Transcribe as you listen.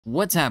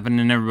What's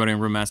happening, everybody? I'm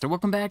Roommaster.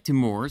 Welcome back to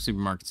more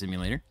Supermarket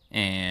Simulator.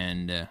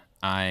 And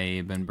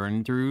I've been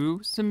burning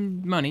through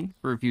some money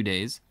for a few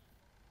days.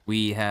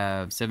 We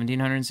have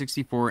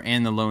 1,764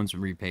 and the loans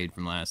repaid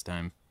from last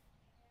time.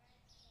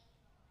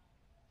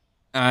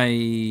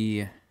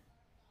 I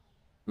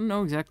don't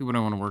know exactly what I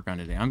want to work on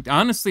today.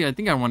 Honestly, I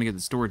think I want to get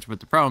the storage, but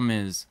the problem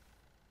is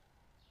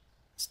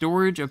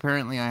storage,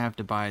 apparently I have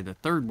to buy the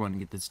third one to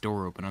get this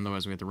door open.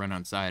 Otherwise, we have to run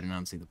outside, and I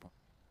don't see the point.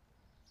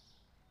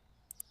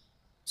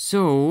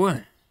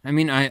 So, I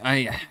mean,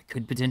 I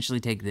could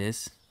potentially take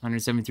this.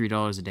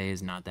 $173 a day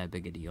is not that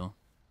big a deal.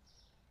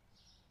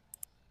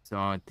 So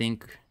I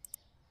think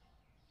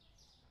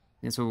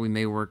that's what we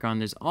may work on.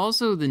 There's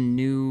also the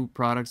new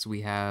products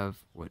we have.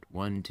 What,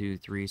 1, 2,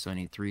 3, so I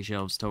need 3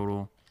 shelves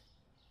total.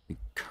 We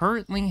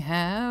currently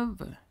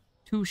have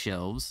 2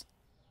 shelves.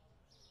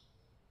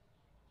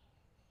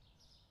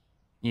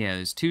 Yeah,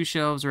 there's 2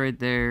 shelves right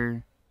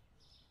there.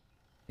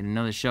 And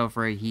another shelf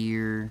right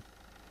here.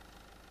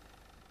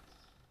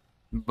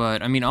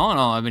 But, I mean, all in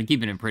all, I've been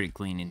keeping it pretty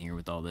clean in here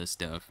with all this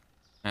stuff.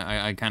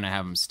 I kind of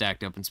have them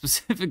stacked up in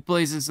specific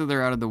places so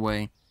they're out of the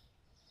way.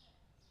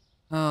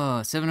 Oh,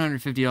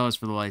 $750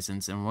 for the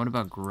license. And what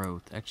about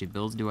growth? Actually,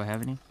 bills, do I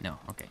have any? No,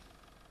 okay.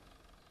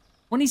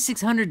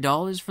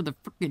 $2,600 for the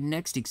freaking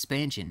next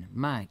expansion.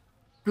 My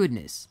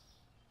goodness.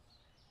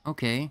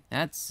 Okay,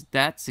 that's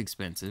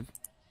expensive.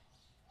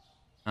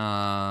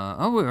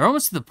 Oh, we're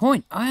almost to the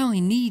point. I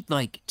only need,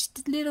 like,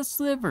 just a little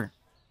sliver.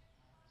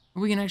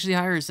 We can actually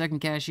hire a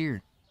second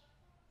cashier.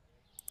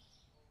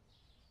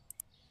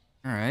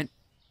 Alright.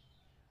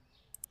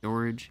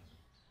 Storage.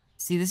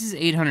 See, this is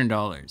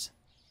 $800.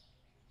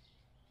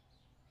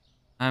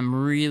 I'm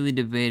really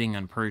debating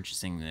on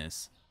purchasing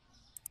this.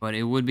 But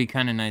it would be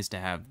kind of nice to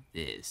have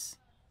this.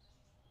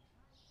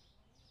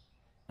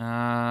 We're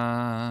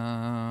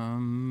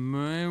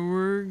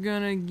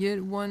gonna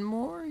get one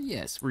more?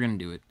 Yes, we're gonna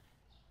do it.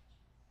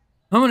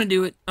 I'm gonna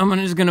do it. I'm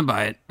just gonna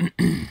buy it.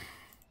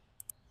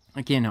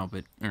 I can't help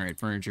it. Alright,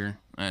 furniture.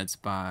 Let's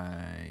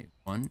buy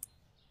one.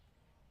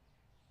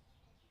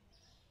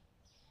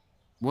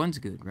 One's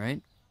good,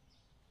 right?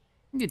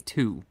 We can get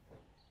 2.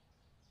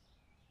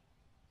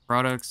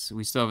 Products,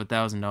 we still have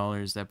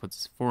 $1,000. That puts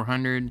us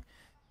 400.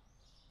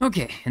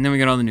 Okay, and then we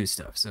got all the new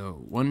stuff.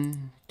 So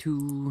 1,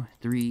 2,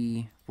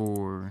 3,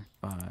 4,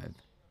 5,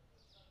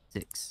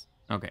 6.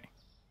 Okay.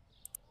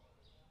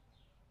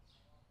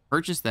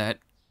 Purchase that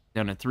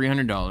down to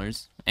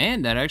 $300,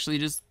 and that actually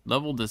just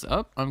leveled us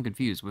up. I'm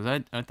confused. I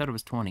thought it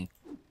was 20.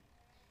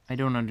 I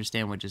don't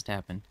understand what just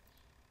happened.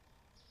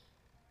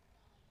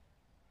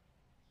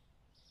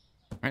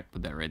 All right,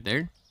 put that right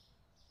there.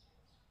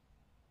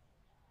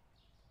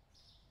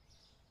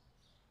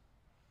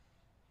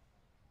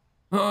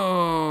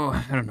 Oh,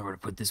 I don't know where to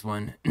put this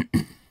one.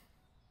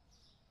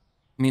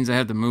 Means I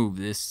have to move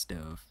this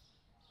stuff.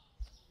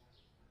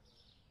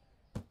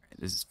 All right,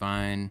 this is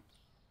fine.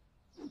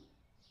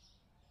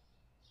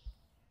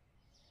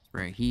 It's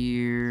right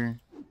here.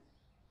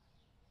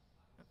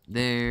 Up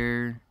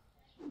there.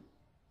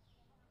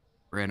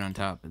 Right on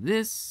top of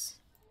this.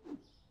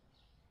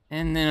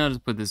 And then I'll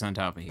just put this on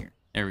top of here.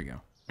 There we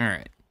go. All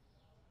right.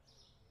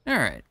 All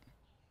right.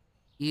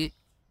 It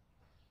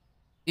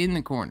in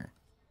the corner.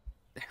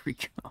 There we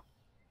go.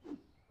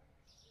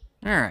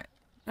 All right.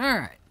 All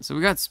right. So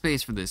we got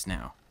space for this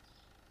now.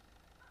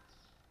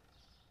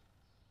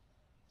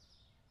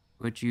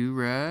 Put you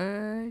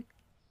right.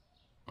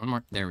 One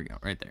more. There we go.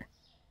 Right there.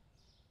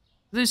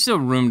 There's still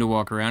room to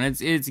walk around.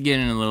 It's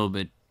getting a little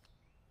bit,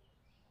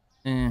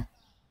 a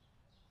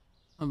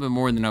little bit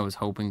more than I was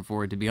hoping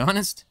for it, to be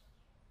honest.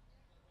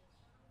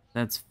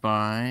 That's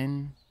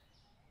fine.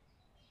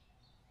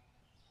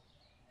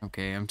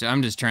 Okay, I'm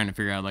just trying to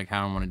figure out like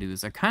how I want to do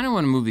this. I kind of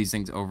want to move these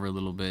things over a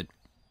little bit.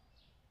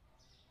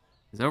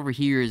 Because over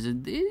here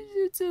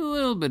it's a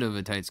little bit of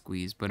a tight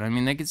squeeze, but I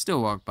mean they could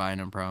still walk by,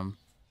 no problem.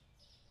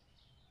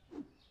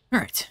 All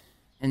right,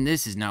 and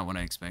this is not what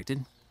I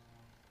expected.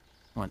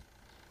 What?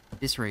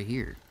 This right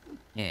here?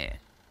 Yeah.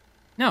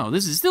 No,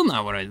 this is still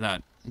not what I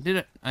thought.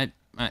 Did I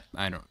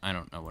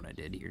don't know what I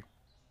did here.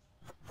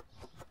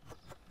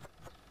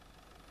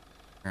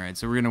 All right,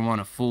 so we're gonna want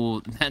a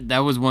full. That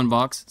was one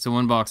box. So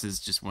one box is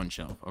just one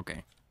shelf.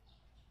 Okay.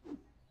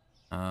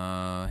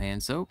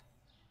 Hand soap.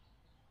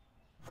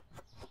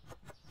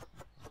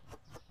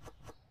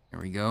 There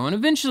we go. And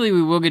eventually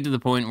we will get to the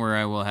point where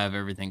I will have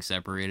everything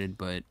separated,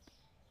 but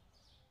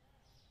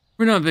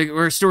we're not big.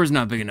 Our store's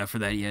not big enough for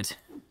that yet.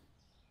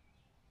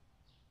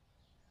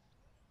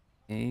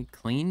 Okay,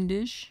 clean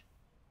dish.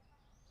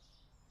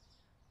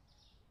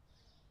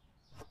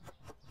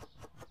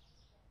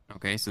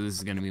 Okay, so this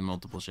is going to be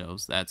multiple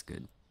shelves. That's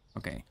good.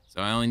 Okay,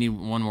 so I only need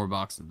one more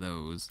box of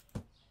those.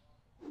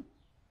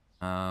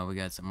 We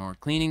got some more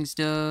cleaning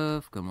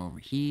stuff. Come over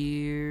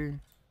here.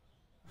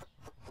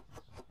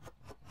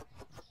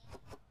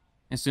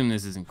 I assume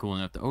this isn't cool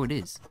enough to... Oh, it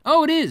is.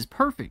 Oh, it is!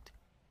 Perfect!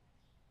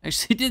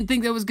 Actually, didn't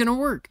think that was going to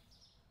work.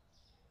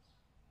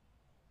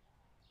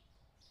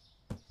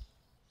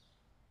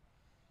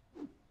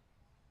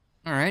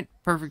 Alright,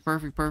 perfect,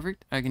 perfect,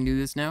 perfect. I can do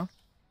this now.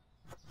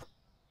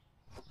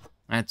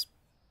 That's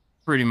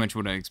pretty much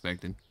what I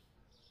expected.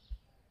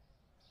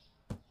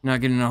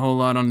 Not getting a whole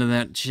lot onto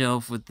that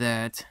shelf with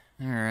that.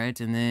 Alright,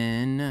 and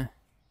then...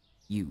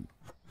 you.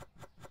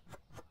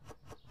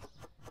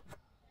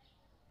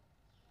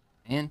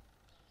 And...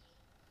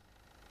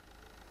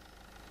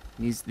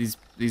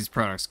 These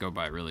products go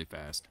by really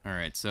fast.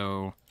 Alright,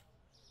 so...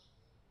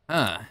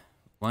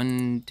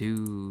 1,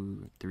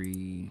 2,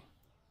 3,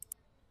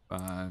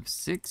 5,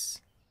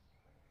 6.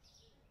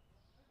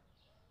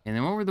 And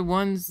then what were the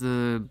ones?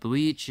 The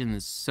bleach and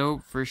the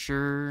soap for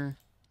sure.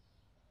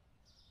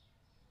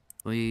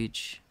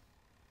 Bleach.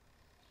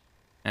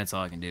 That's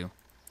all I can do. What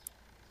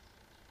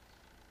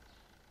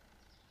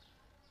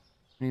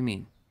do you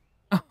mean?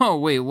 Oh,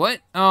 wait,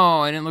 what?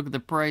 Oh, I didn't look at the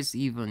price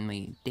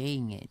evenly.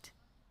 Dang it.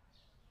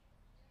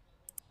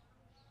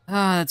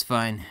 Ah, that's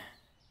fine.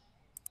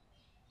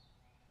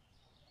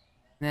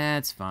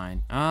 That's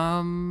fine. No,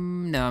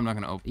 I'm not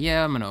gonna open.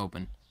 Yeah, I'm gonna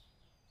open.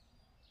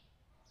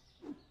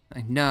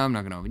 No, I'm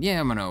not gonna open.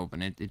 Yeah, I'm gonna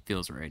open. It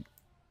feels right.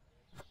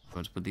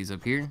 Let's put these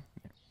up here.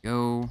 There we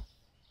go.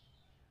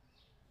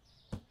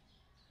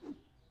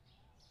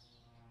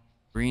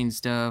 Green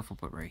stuff, we'll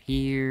put right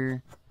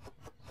here.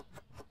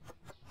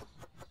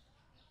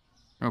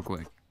 Real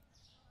quick.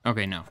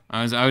 Okay, no.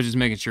 I was just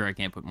making sure I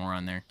can't put more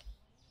on there.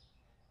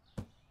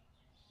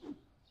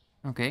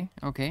 Okay.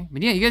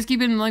 But yeah, you guys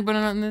keep hitting the like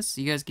button on this.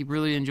 You guys keep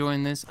really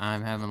enjoying this.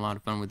 I'm having a lot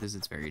of fun with this.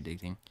 It's very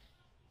addicting.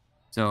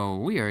 So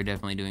we are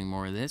definitely doing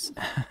more of this.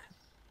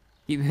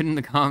 Keep hitting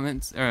the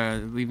comments,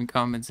 leaving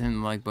comments,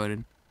 hitting the like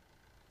button.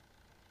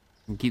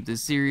 And keep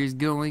this series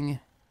going.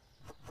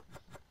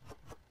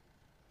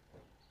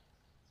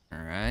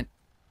 Alright.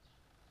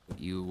 Put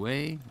you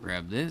away.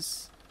 Grab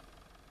this.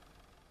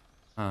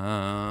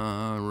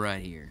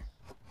 Right here.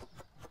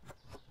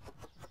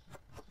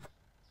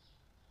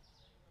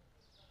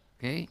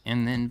 Okay,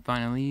 and then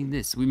finally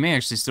this. We may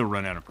actually still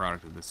run out of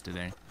product of this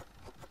today.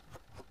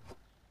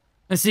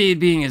 I see it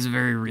being as a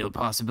very real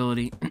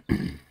possibility.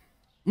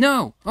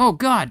 No! Oh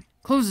god!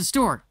 Close the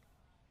store!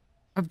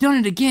 I've done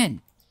it again!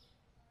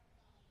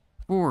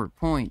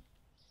 4.9.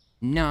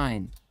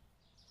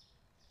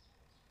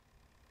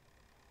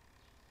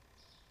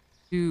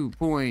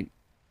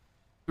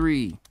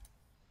 2.3.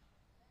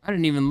 I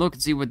didn't even look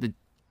and see what the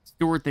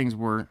store things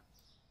were.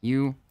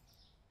 You.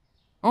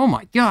 Oh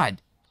my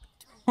god!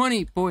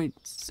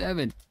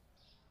 20.7.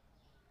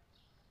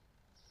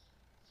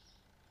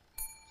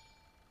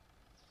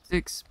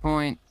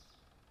 6.2.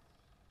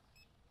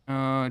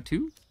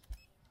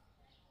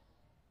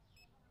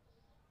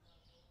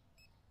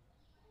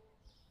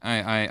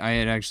 I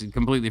had actually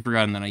completely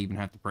forgotten that I even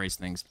have to price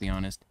things, to be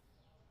honest.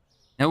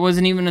 That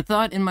wasn't even a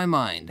thought in my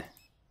mind.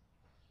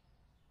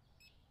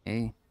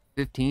 Okay,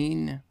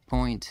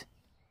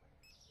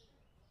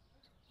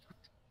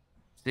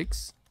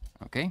 15.6.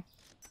 Okay.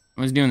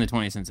 I was doing the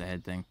 20 cents a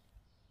head thing.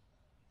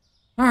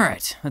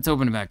 Alright, let's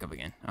open it back up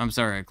again. I'm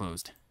sorry I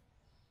closed.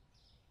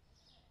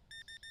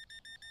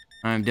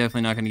 I'm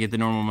definitely not going to get the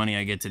normal money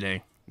I get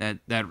today. That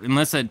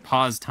unless I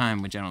paused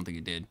time, which I don't think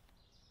it did.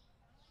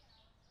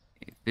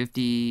 Okay,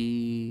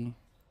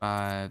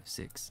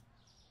 55.6.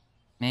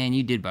 Man,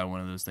 you did buy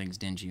one of those things,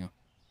 didn't you?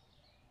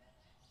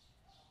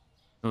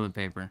 Toilet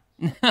paper.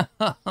 No.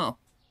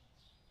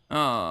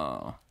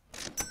 Oh.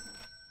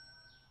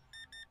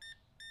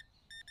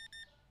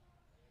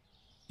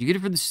 You get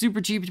it for the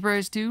super cheap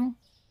price too?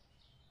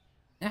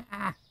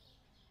 Ah.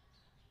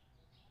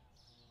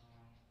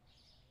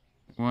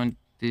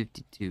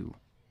 152.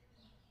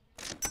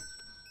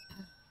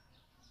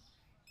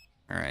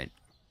 All right.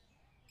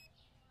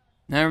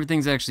 Now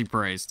everything's actually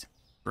priced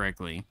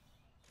correctly.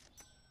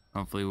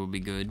 Hopefully we'll be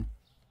good.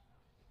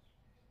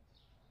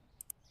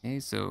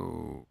 Okay,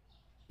 so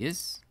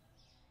this.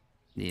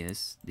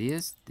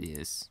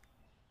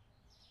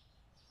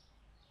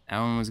 That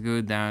one was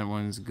good, that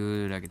one's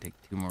good. I could take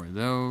 2 more of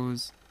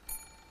those.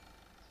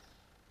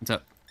 What's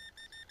up?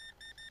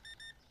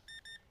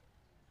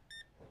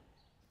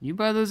 You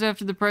buy those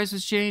after the price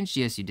was changed?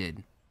 Yes, you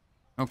did.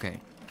 Okay.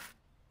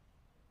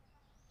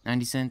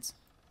 90 cents.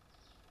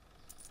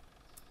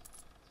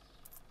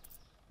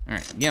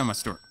 Alright, get out of my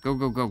store. Go,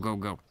 go, go, go,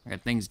 go. I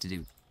got things to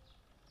do.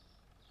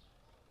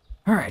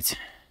 Alright.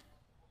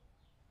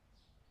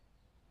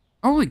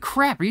 Holy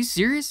crap, are you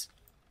serious?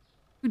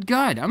 Good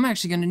God, I'm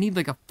actually gonna need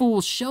like a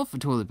full shelf of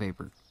toilet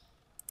paper.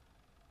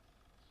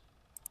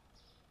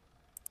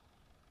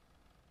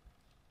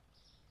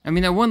 I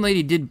mean, that one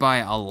lady did buy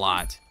a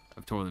lot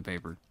of toilet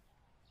paper.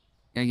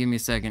 Gotta give me a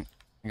second.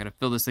 I gotta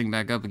fill this thing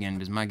back up again,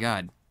 because my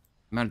God,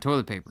 I'm out of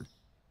toilet paper.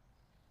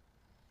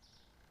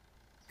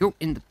 Go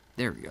in the...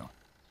 There we go.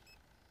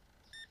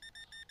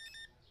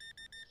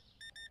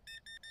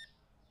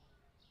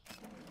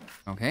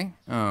 Okay,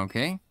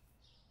 okay.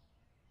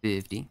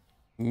 50.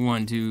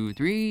 1, 2,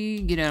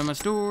 3. Get out of my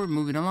store.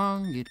 Move it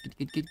along. Get.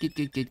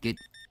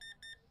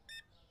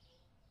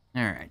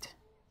 Alright.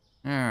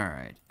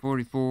 Alright.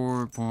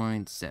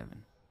 44.7.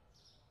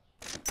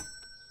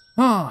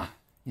 Oh.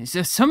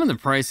 So some of the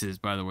prices,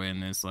 by the way,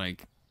 in this,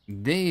 like,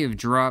 They have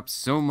dropped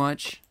so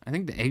much. I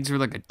think the eggs were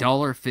like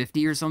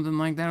 $1.50 or something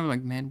like that. I'm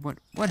like, man,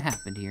 what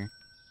happened here?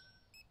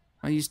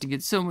 I used to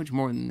get so much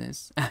more than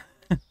this.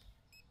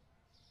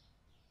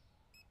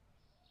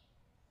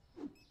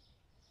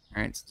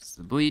 Alright, so this is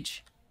the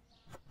bleach.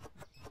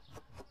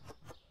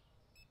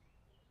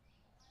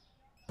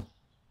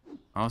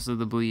 Also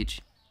the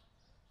bleach.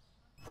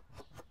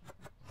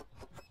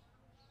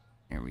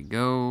 There we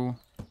go.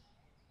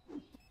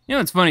 You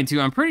know, it's funny, too.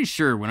 I'm pretty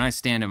sure when I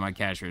stand at my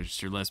cash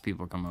register, less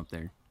people come up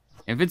there.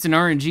 If it's an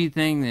RNG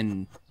thing,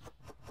 then...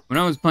 When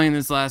I was playing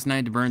this last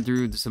night to burn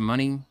through some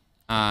money,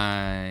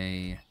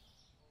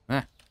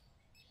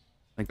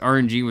 like,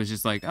 RNG was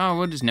just like, oh,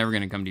 we're just never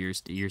going to come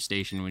to your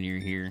station when you're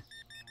here.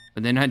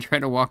 But then I'd try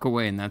to walk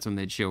away, and that's when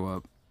they'd show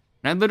up.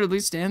 And I'd literally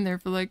stand there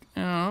for, like,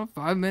 I don't know,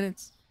 5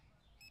 minutes.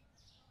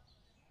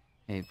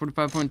 Hey,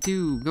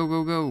 45.2, go,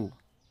 go, go.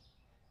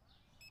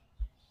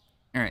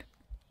 Alright.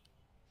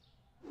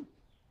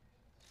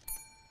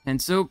 And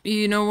so,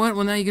 you know what?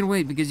 Well, now you can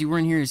wait because you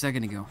weren't here a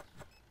second ago.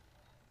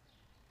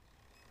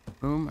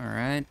 Boom,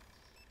 alright.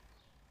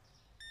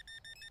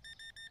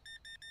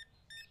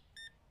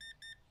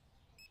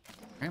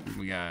 Alright,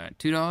 we got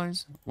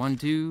 $2, 1,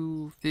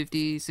 2,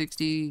 50,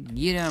 60.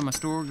 Get out of my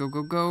store, go,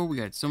 go, go. We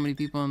got so many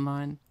people in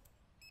line.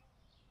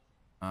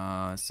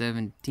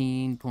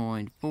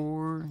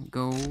 17.4,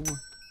 go.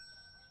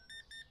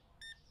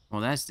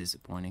 Well, that's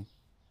disappointing.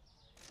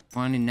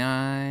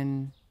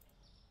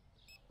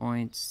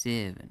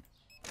 29.7.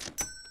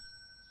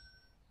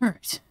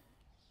 Alright.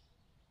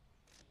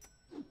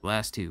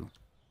 Last two.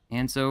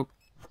 Hand soap.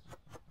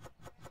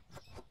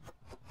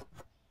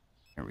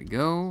 There we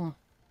go.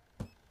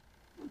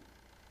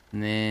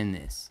 And then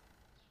this.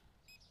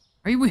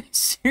 Are you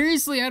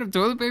seriously out of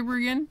toilet paper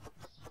again?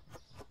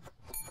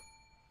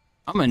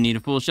 I'm gonna need a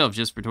full shelf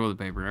just for toilet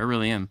paper. I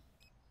really am.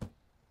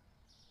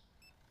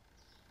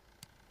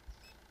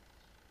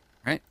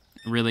 Right?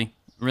 Really?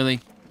 Really?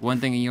 One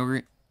thing of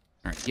yogurt?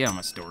 Alright, get out of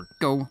my store.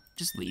 Go.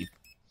 Just leave.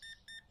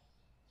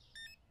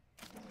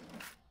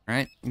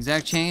 Alright,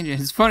 exact change.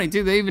 It's funny,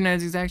 too. They even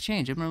has exact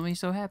change. I'm really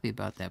so happy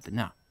about that, but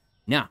no.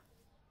 No.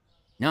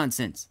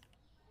 Nonsense.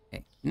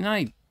 Okay.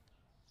 No,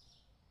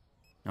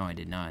 I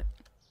did not.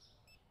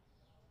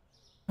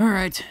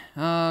 Alright.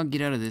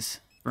 Get out of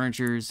this.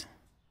 Furnitures.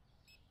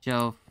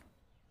 Shelf.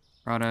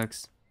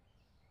 Products.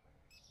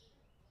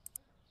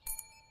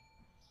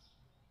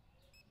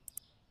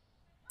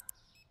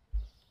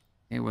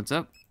 Hey, what's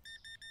up?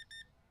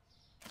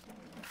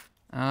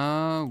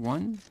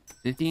 1,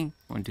 50,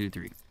 1, 2,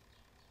 3.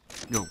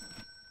 Go.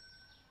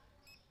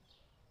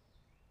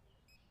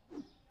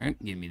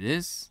 Alright, give me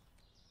this.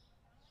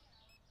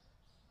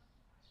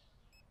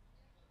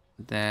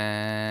 Put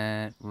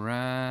that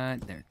right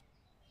there.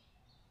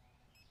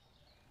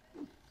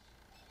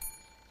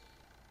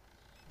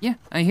 Yeah,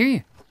 I hear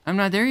you. I'm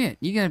not there yet.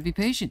 You gotta be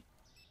patient.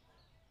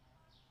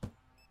 What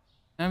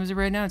time is it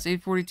right now? It's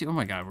 8:42. Oh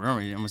my god, we're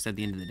already almost at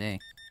the end of the day.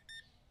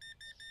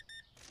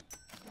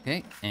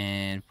 Okay,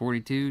 and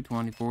 42,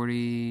 20,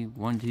 40,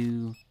 1,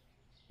 2,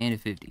 and a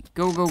 50.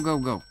 Go, go, go,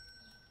 go.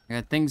 I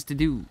got things to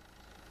do.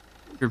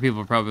 I'm sure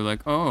people are probably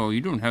like, oh,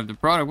 you don't have the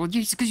product. Well,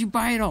 just because you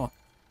buy it all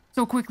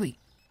so quickly.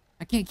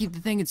 I can't keep the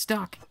thing in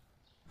stock.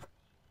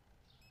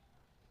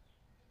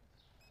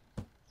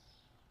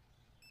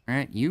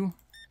 Alright, you.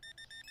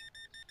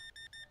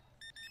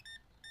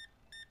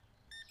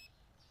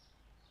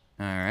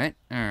 Alright,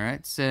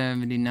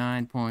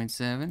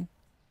 79.7.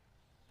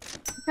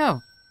 Look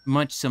how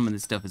much some of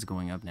this stuff is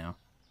going up now.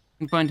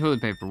 You can find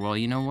toilet paper. Well,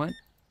 you know what?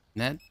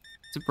 That's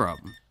a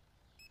problem.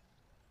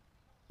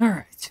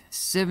 Alright,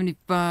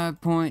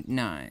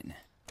 75.9.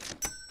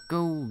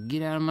 Go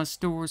get out of my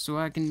store so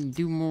I can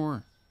do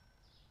more.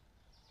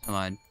 I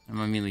lied.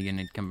 I'm immediately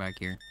gonna come back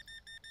here.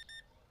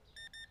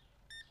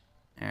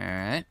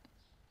 Alright.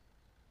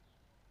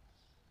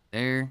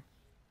 There.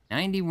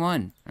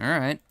 91.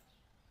 Alright.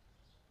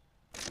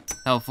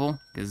 Helpful,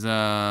 because,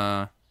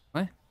 what?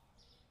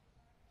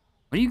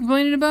 What are you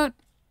complaining about?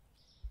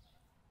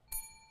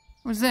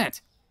 What's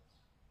that?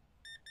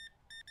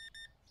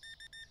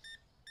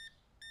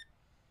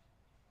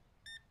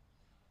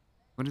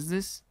 What is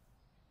this?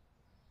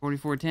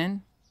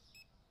 4410?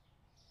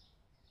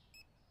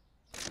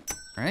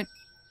 Alright.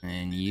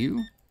 And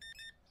you?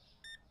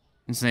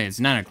 And say it's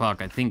 9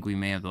 o'clock. I think we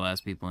may have the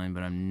last people in,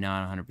 but I'm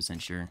not 100%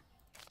 sure.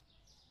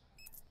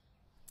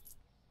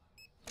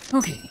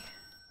 Okay.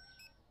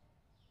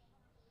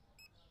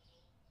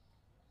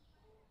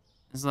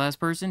 This the last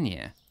person?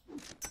 Yeah.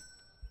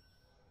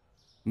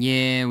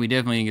 Yeah, we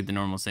definitely didn't get the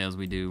normal sales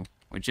we do.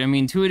 Which, I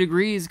mean, to a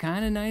degree is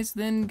kind of nice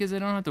then, because I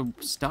don't have to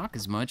stock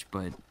as much,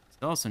 but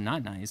it's also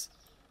not nice.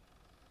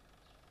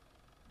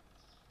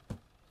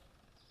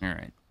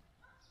 Alright.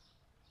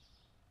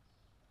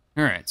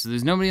 Alright, so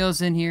there's nobody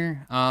else in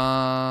here.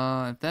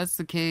 If that's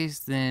the case,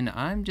 then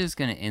I'm just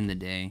gonna end the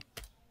day.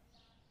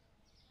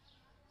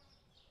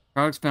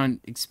 Products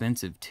found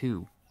expensive,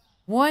 too.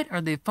 What are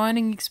they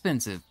finding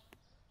expensive?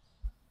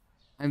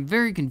 I'm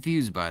very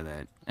confused by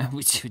that.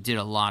 We did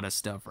a lot of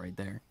stuff right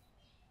there.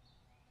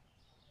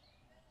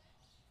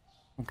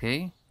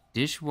 Okay.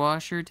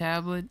 Dishwasher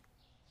tablet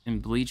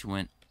and bleach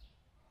went.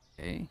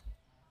 Okay.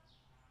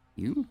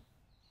 You?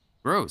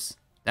 Gross.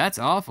 That's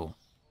awful.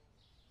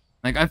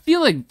 Like, I feel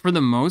like, for the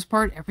most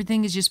part,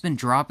 everything has just been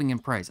dropping in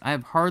price. I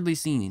have hardly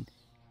seen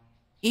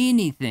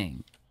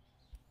anything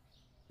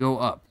go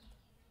up.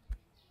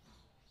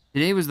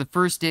 Today was the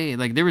first day.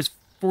 Like, there was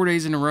 4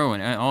 days in a row,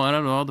 and out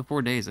of all the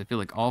 4 days, I feel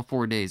like all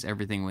 4 days,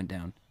 everything went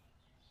down.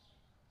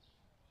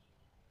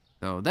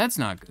 So, that's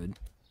not good.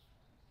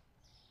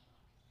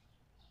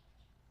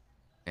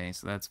 Okay,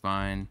 so that's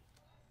fine.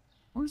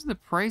 What was the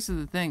price of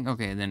the thing?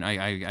 Okay, then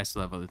I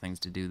still have other things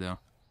to do, though.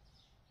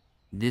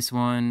 This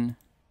one...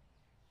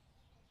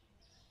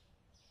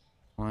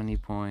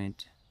 20.2.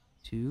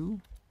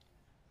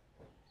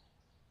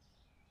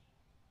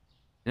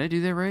 Did I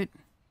do that right?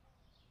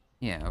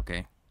 Yeah,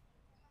 okay.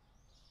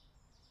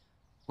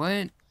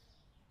 What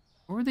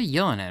were they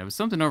yelling at? It was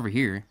something over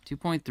here.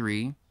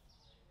 2.3.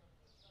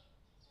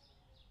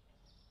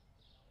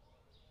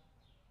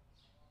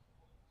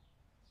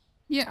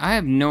 Yeah, I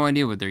have no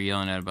idea what they're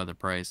yelling at about the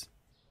price.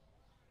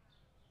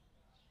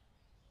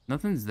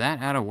 Nothing's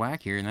that out of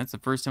whack here, and that's the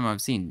first time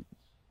I've seen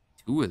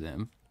 2 of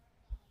them.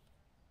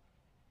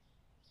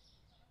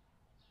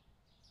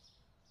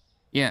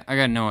 Yeah, I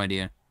got no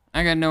idea.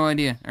 I got no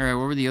idea. Alright,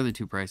 what were the other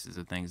 2 prices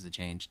of things that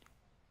changed?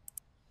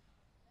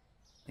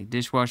 Like,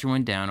 dishwasher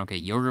went down. Okay,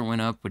 yogurt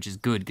went up, which is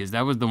good, because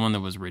that was the one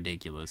that was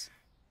ridiculous.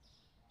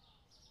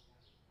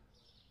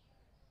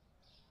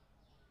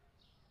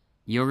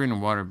 Yogurt and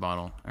water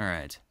bottle.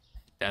 Alright.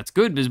 That's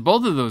good, because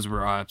both of those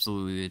were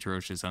absolutely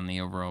atrocious on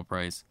the overall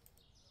price.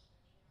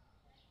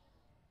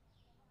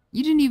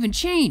 You didn't even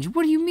change!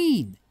 What do you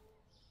mean?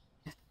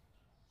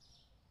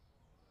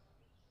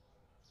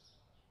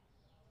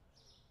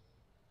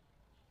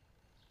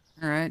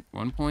 Alright,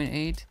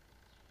 1.8.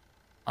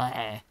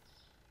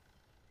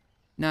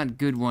 Not a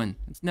good one.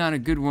 It's not a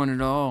good one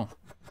at all.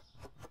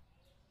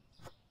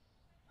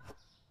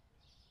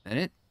 Is that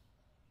it?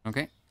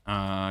 Okay.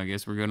 I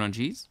guess we're good on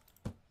cheese.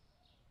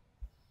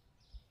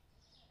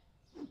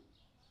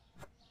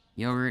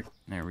 Yogurt.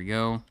 There we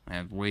go. I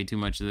have way too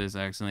much of this.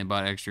 I accidentally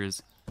bought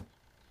extras.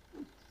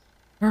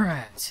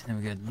 Alright. Then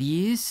we got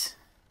these.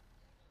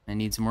 I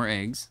need some more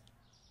eggs.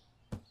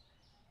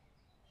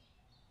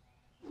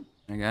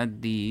 I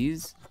got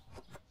these.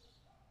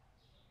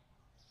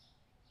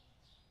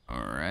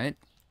 Alright.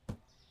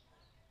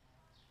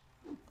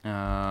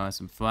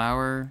 Some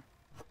flour.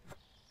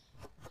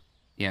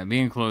 Yeah,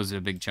 being closed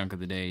a big chunk of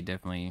the day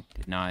definitely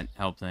did not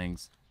help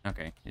things.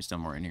 Okay, there's still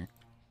more in here.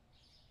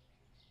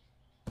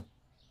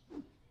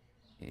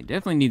 Okay,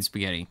 definitely need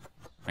spaghetti.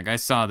 Like, I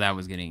saw that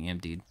was getting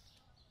emptied.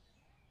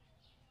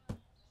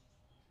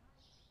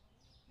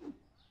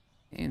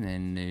 Okay, and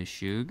then the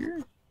sugar.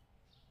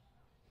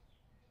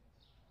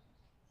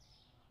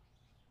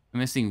 I'm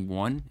missing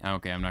 1.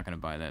 Okay, I'm not going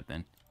to buy that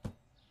then.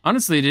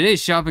 Honestly,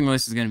 today's shopping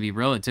list is going to be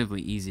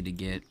relatively easy to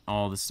get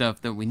all the stuff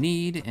that we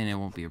need, and it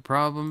won't be a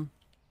problem.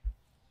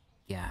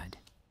 God.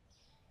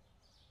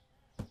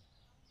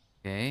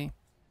 Okay.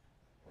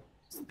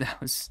 That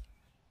was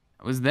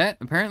that,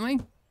 apparently?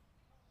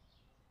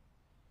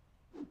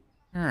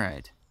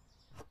 Alright.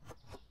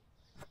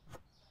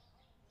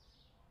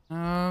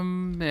 Yeah,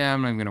 I'm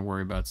not going to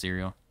worry about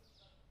cereal.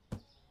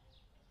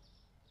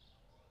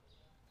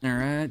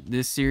 Alright,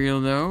 this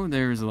cereal, though,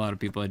 there's a lot of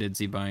people I did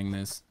see buying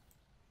this.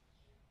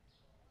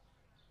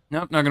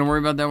 Nope, not gonna worry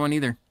about that one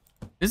either.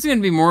 This is gonna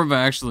be more of a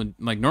actual,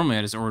 like, normally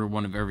I just order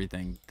one of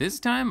everything.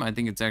 This time, I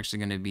think it's actually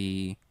gonna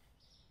be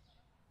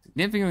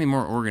significantly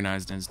more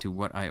organized as to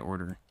what I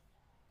order.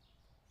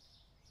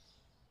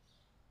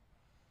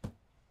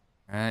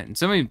 Alright, and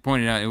somebody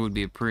pointed out it would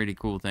be a pretty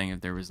cool thing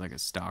if there was, like, a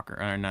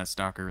stalker, or not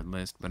stalker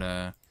list, but,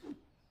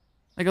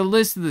 like a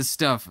list of the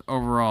stuff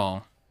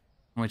overall,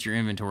 what your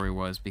inventory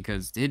was,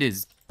 because it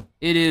is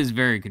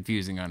very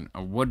confusing on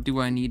what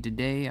do I need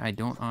today. I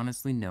don't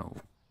honestly know.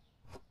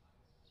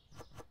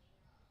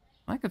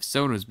 Lack of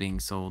sodas being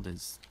sold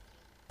is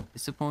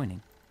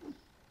disappointing.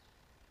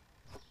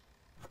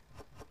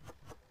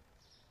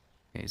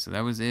 Okay, so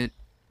that was it.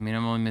 I mean,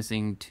 I'm only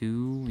missing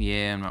 2.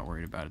 Yeah, I'm not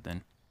worried about it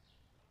then.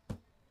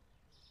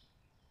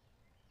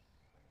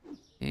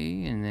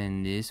 Okay, and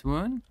then this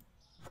one.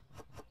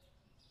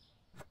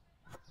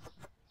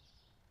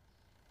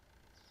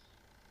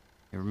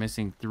 Okay, we're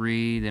missing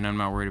 3, then I'm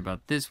not worried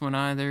about this one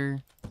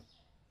either.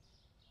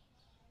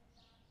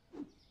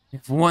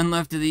 If 1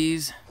 left of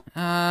these,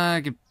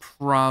 I could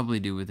probably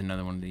do with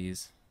another one of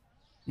these.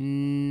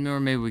 Or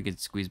maybe we could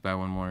squeeze by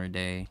 1 more a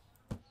day.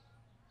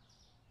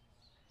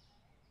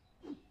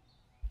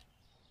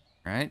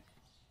 Right?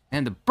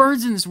 And the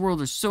birds in this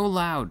world are so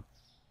loud.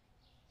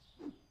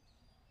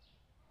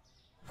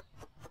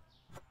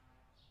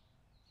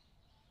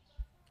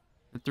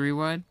 The 3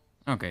 wide?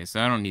 Okay,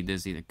 so I don't need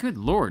this either. Good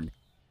lord.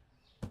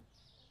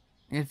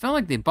 It felt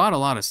like they bought a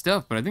lot of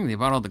stuff, but I think they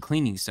bought all the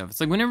cleaning stuff. It's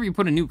like whenever you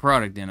put a new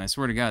product in, I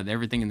swear to God,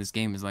 everything in this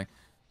game is like,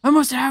 I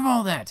must have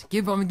all that.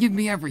 Give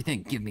me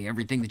everything. Give me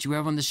everything that you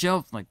have on the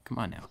shelf. Like, come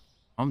on now.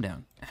 Calm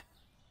down.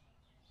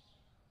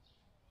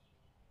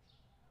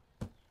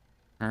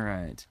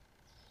 Alright.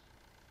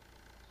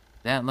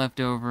 That left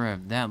over. I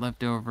have that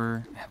left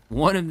over. I have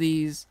one of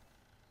these.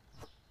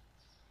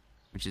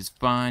 Which is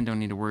fine. Don't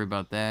need to worry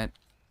about that.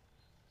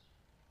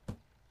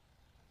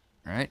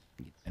 Alright.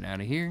 Get that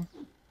out of here.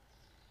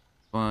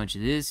 Bunch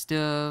of this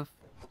stuff.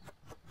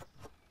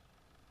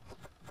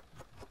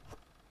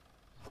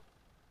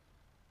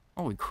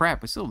 Holy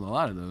crap. We still have a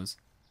lot of those.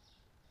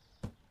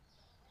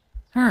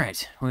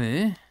 Alright.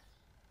 Well,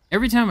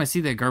 every time I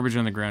see that garbage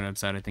on the ground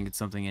outside, I think it's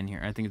something in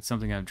here. I think it's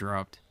something I've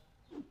dropped.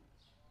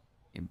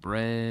 Okay,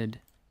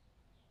 bread.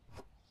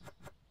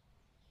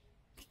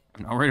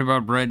 I'm not worried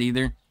about bread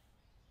either.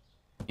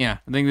 Yeah,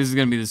 I think this is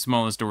going to be the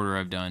smallest order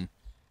I've done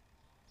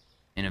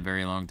in a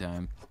very long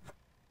time.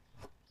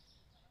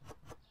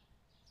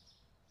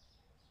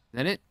 Is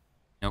that it?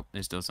 Nope,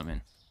 there's still some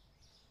in.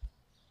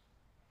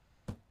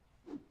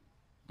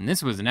 And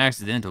this was an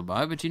accidental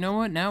buy, but you know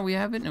what? Now we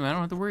have it, and I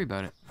don't have to worry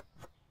about it.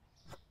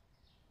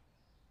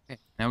 Okay,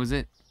 that was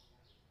it.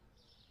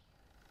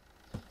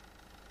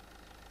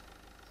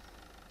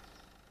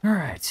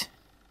 Alright.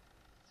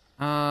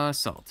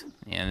 Salt.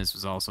 Yeah, this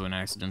was also an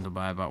accidental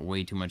buy. I bought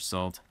way too much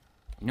salt.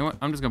 You know what?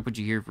 I'm just gonna put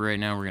you here for right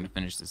now. We're gonna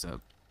finish this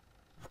up.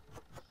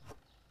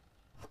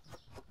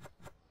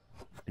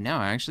 But now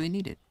I actually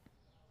need it.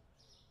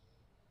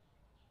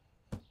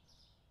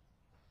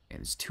 Okay,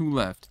 there's 2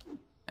 left.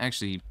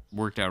 Actually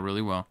worked out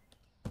really well.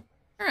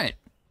 Alright.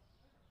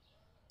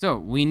 So,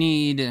 we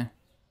need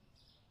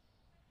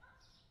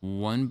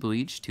 1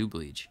 bleach, 2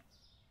 bleach.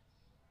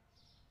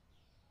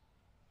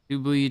 2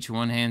 bleach,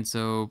 1 hand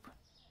soap.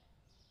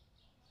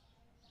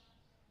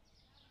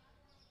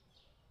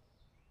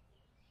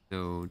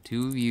 So,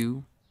 2 of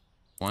you.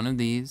 1 of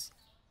these.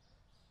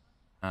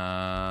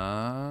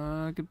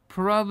 I could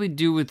probably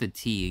do with the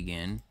tea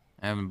again.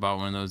 I haven't bought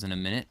one of those in a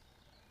minute.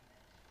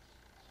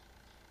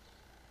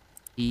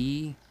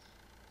 Tea.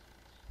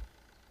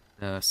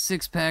 The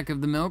 6-pack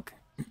of the milk.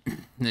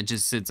 That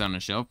just sits on a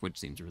shelf, which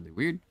seems really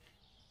weird.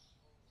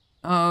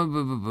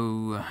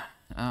 Oh,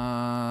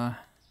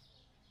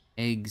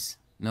 eggs,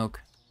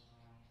 milk.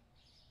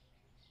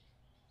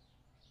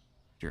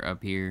 You're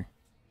up here.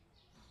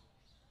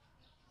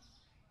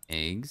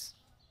 Eggs,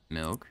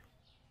 milk.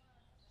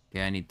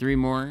 Okay, I need 3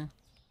 more.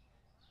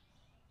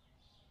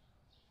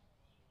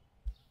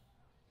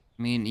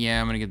 I mean, yeah,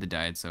 I'm gonna get the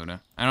diet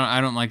soda.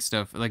 I don't like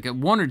stuff like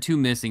 1 or 2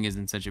 missing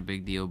isn't such a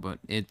big deal, but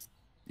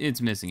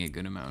it's missing a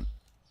good amount.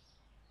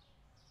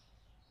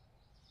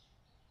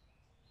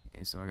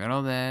 Okay, so I got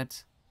all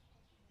that.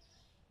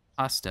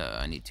 Pasta.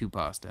 I need 2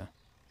 pasta.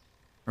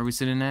 Where are we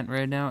sitting at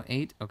right now?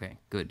 8? Okay,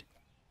 good.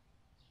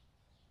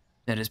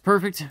 That is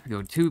perfect.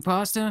 Go 2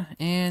 pasta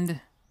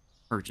and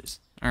purchase.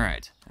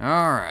 Alright.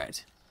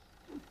 Alright.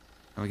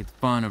 Now we get the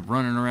fun of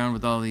running around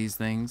with all these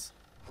things.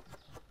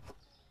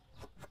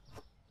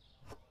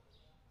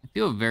 I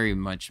feel very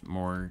much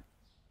more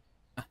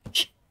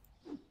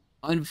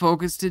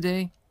unfocused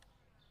today.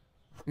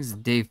 This is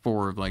day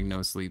 4 of like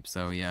no sleep,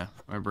 so yeah,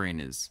 my brain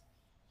is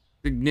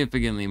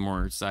significantly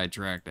more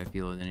sidetracked, I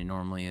feel, than it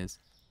normally is.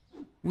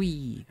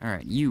 Whee!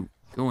 Alright, you,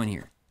 go in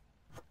here.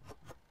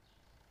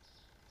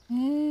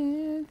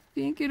 I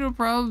think it'll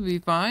probably be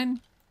fine.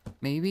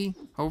 Maybe,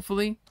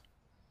 hopefully.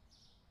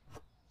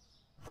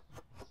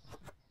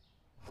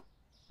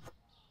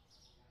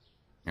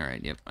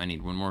 Alright, yep, I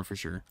need 1 more for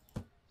sure.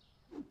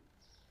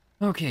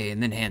 Okay,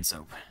 and then hand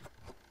soap.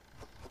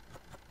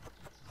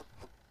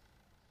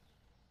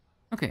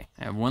 Okay,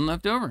 I have 1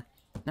 left over.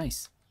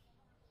 Nice.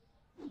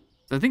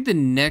 So I think the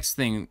next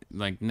thing,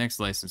 like next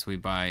license we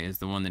buy is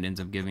the one that ends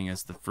up giving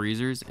us the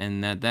freezers,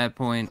 and at that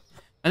point,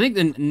 I think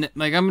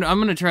like I'm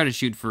gonna try to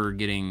shoot for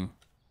getting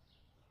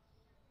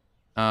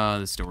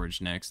the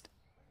storage next.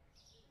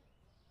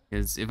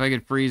 Because if I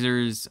get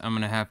freezers, I'm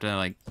gonna have to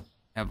like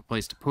have a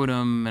place to put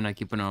them, and I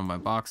keep putting them on my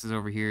boxes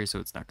over here, so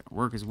it's not gonna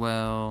work as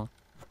well.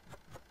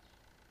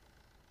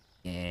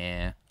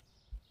 Yeah.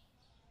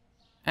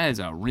 That is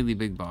a really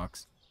big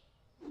box.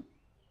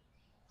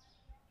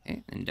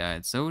 Okay, and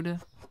diet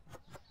soda.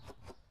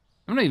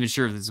 I'm not even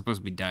sure if it's supposed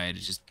to be diet.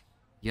 It's just,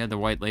 you had the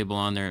white label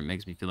on there, it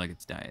makes me feel like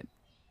it's diet.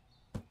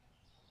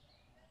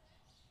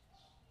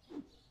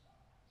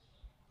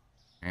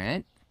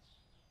 Alright.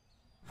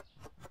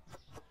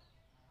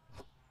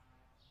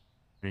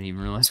 I didn't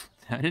even realize,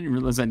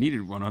 I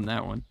needed one on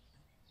that one.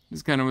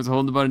 Just kind of was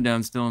holding the button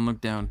down still and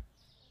looked down.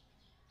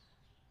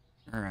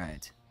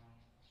 Alright.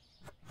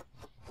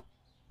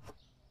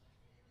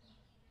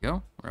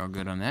 Go. We're all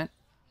good on that.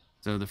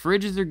 So the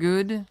fridges are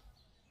good.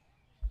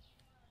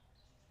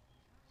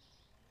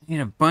 I need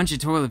a bunch of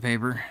toilet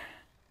paper.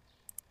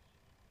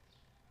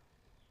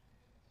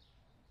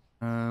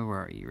 Where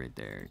are you? Right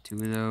there. 2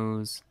 of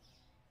those.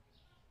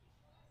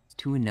 Is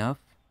 2 enough?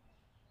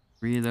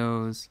 3 of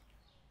those.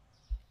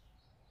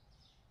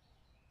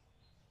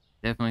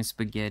 Definitely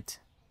spaghetti.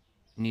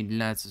 Need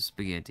lots of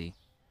spaghetti.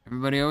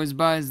 Everybody always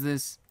buys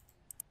this.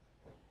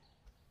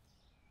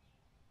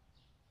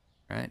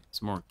 Right,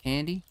 some more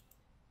candy.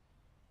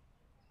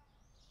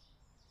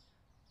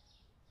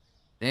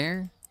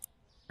 There.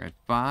 We're at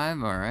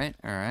 5. Alright,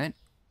 alright.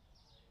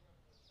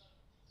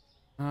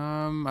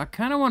 I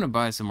kind of want to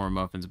buy some more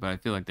muffins, but I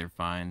feel like they're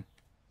fine.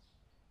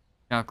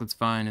 Chocolate's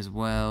fine as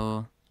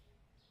well.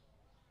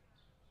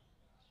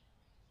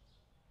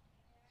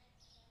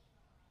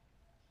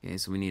 Okay,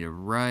 so we need a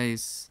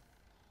rice,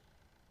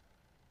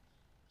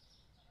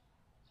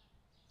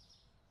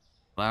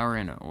 flour,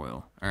 and an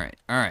oil. All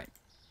right.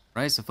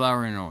 Rice, a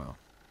flour, and oil.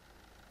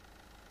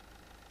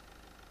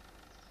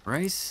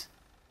 Rice?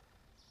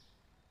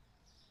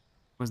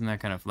 Wasn't that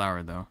kind of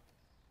flour, though.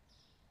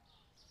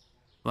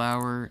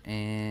 Flour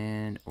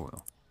and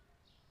oil.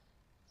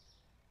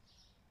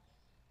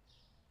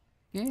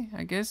 Okay,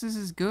 I guess this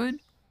is good.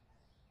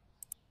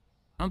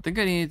 I don't think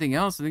I need anything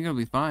else. I think it'll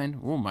be fine.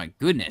 Oh my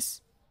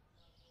goodness.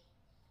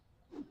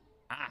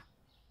 Ah.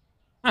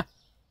 Huh.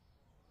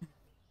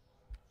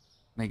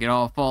 Make it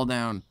all fall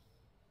down.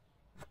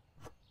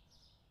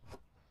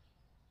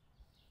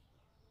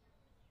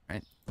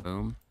 Right,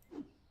 boom.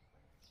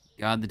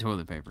 God, the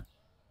toilet paper.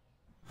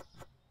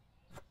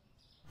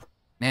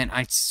 Man,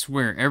 I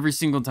swear, every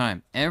single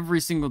time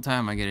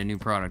I get a new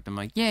product, I'm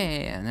like, yeah,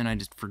 and then I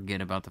just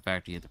forget about the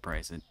fact you have to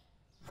price it.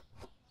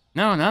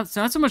 No, not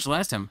so much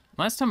last time.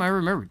 Last time I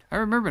remembered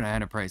I had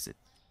to price it.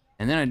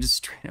 And then I just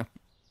straight up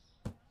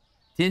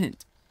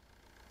didn't.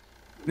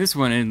 This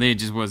one, it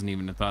just wasn't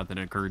even a thought that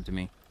occurred to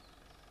me.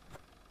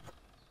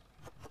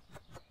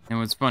 And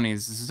what's funny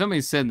is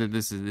somebody said that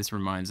this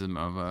reminds them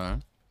of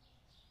a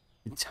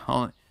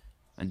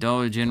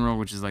Dollar General,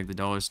 which is like the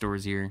dollar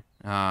stores here.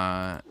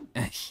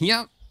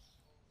 Yep.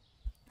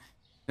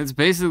 That's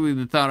basically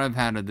the thought I've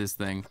had of this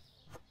thing.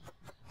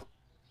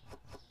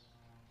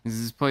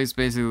 This place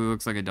basically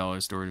looks like a dollar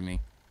store to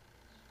me.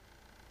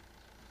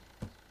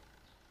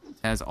 It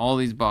has all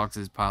these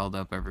boxes piled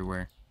up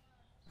everywhere.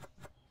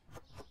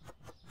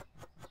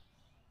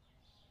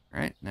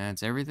 Right,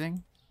 that's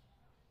everything.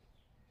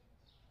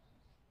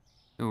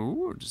 Oh,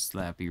 we'll just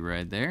slap you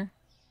right there.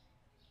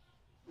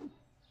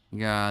 You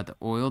got the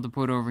oil to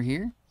put over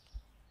here.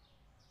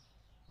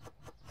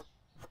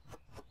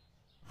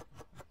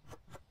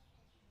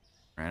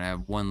 Right, I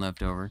have one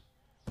left over.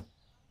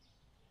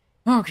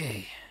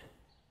 Okay.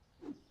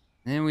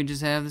 Then we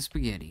just have the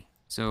spaghetti.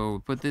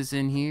 So put this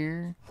in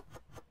here.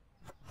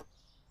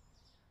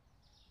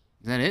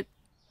 Is that it?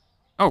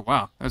 Oh,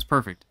 wow. That's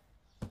perfect.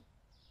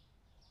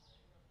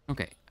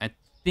 Okay. I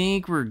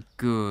think we're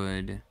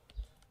good.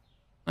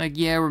 Like,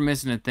 yeah, we're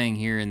missing a thing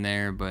here and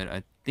there, but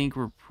I think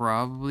we're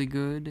probably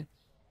good.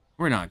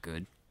 We're not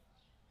good.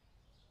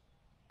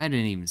 I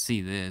didn't even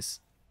see this.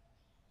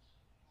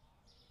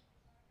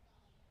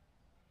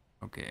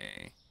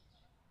 Okay.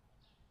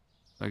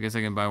 So I guess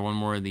I can buy one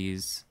more of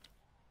these.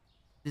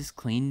 This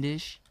clean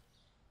dish?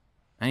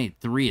 I need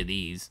 3 of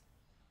these.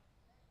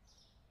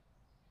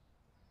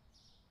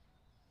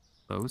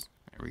 Close.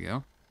 There we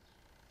go.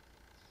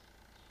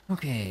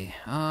 Okay.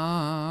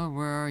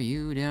 Where are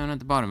you? Down at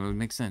the bottom. It would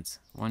make sense.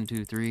 1,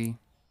 2, 3.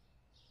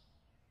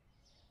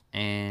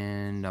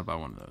 And I'll buy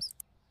one of those.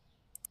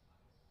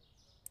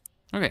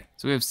 Okay.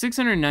 So we have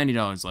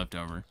 $690 left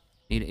over.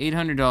 Need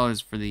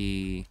 $800 for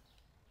the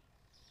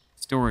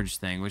storage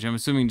thing, which I'm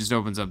assuming just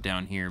opens up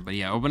down here. But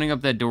yeah, opening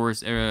up that door,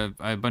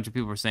 a bunch of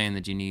people are saying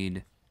that you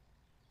need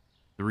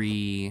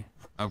 3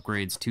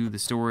 upgrades to the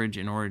storage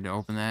in order to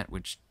open that,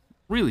 which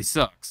really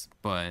sucks,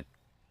 but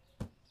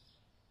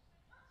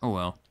oh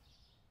well.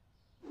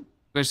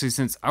 Especially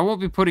since I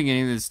won't be putting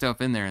any of this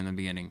stuff in there in the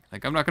beginning.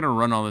 Like, I'm not going to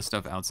run all this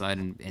stuff outside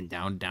and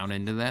down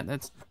into that.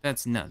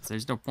 That's nuts.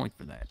 There's no point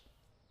for that.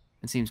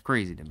 It seems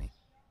crazy to me.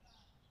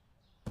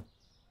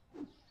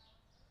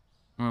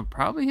 We'll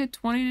probably hit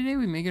 20 today.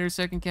 We may get our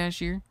second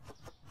cashier.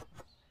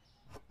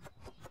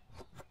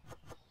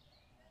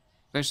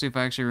 Especially if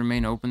I actually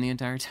remain open the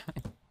entire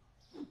time.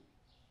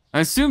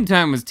 I assume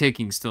time was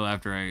ticking still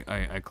after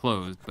I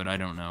closed, but I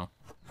don't know.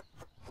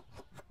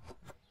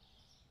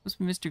 What's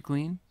Mr.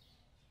 Clean?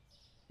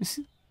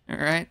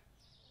 Alright.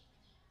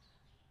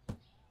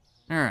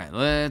 Alright,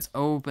 let's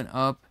open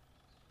up.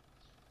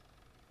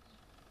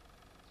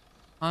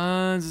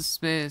 Tons of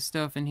space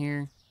stuff in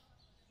here.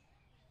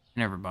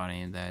 Never bought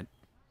any of that.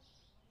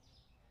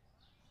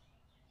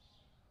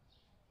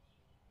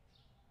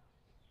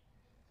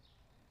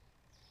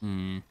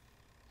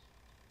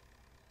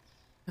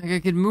 Like I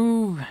could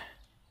move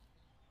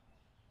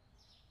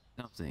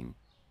something.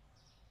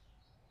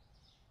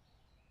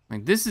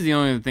 Like, this is the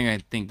only thing I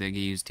think that could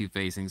use 2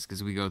 facings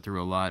because we go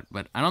through a lot,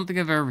 but I don't think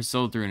I've ever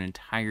sold through an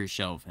entire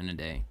shelf in a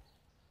day.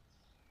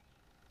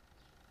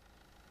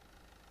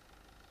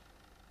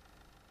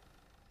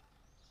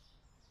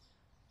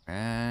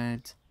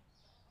 Right.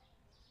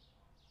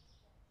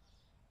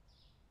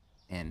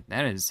 And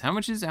that is, how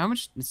much?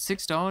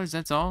 $6,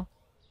 that's all?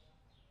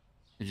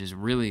 Which is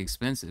really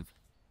expensive.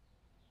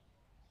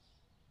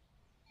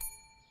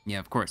 Yeah,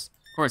 of course.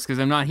 Of course, because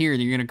I'm not here,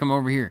 you're going to come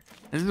over here.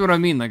 This is what I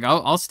mean. Like,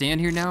 I'll stand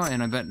here now,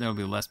 and I bet there'll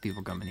be less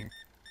people coming here.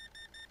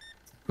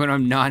 When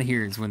I'm not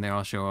here is when they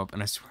all show up,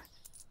 and I swear.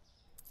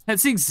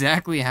 That's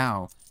exactly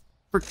how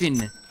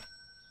freaking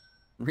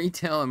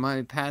retail in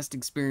my past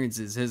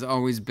experiences has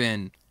always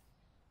been.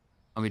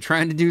 I'll be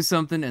trying to do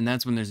something, and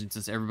that's when there's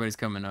just everybody's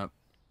coming up.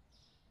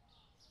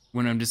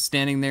 when I'm just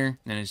standing there,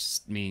 then it's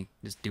just me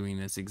just doing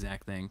this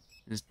exact thing.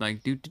 Just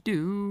like,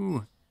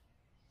 do.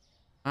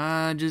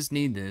 I just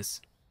need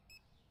this.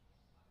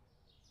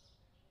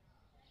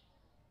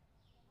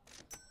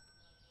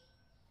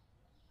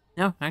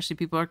 No, actually,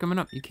 people are coming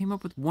up. You came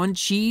up with 1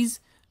 cheese?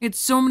 I get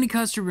so many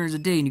customers a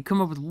day, and you come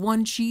up with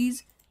 1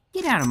 cheese?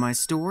 Get out of my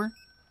store.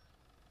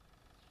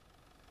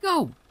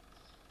 Go.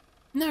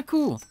 Not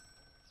cool.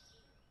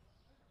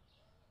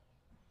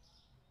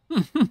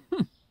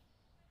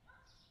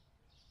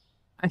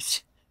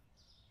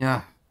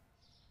 Yeah.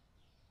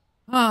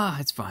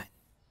 It's fine.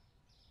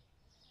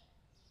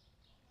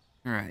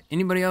 All right.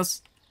 Anybody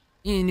else?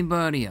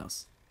 Anybody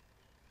else?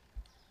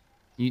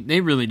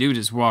 They really do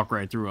just walk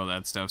right through all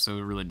that stuff, so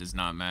it really does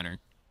not matter.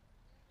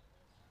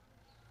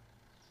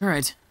 All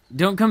right.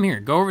 Don't come here.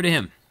 Go over to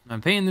him.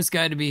 I'm paying this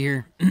guy to be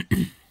here.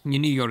 You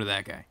need to go to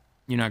that guy.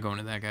 You're not going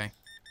to that guy.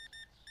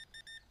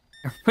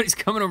 Everybody's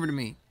coming over to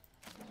me.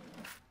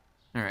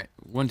 All right.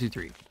 1, 2,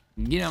 3.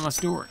 Get out of my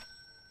store.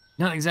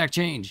 Not exact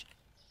change.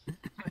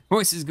 My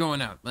voice is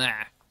going out.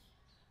 Ah.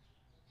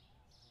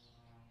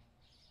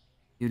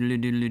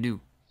 Doodle-doo-doodle-doo.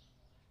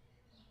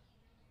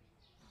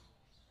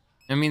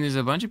 I mean, there's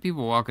a bunch of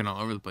people walking all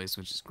over the place,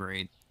 which is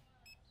great.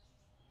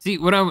 See,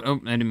 what I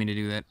didn't mean to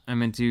do that. I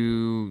meant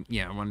to,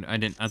 yeah,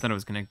 I thought it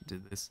was connected to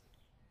this.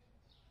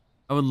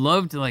 I would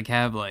love to, like,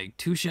 have, like,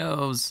 2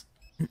 shelves,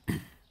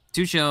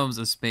 2 shelves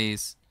of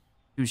space,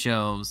 2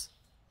 shelves.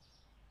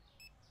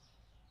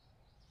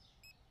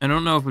 I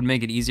don't know if it would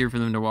make it easier for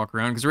them to walk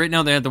around, because right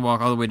now they have to walk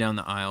all the way down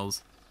the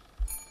aisles.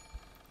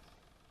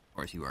 Of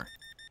course you are.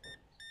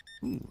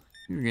 Ooh,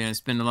 you're gonna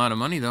spend a lot of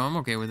money, though. I'm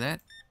okay with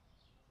that.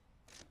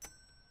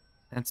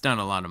 That's not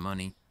a lot of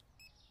money.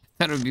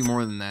 That would be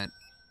more than that.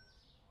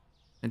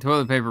 The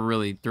toilet paper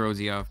really throws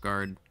you off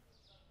guard.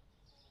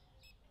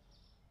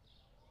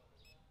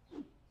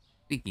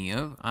 Speaking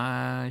of,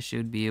 I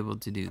should be able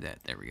to do that.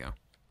 There we go.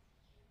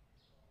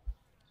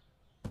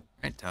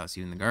 Alright, toss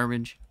you in the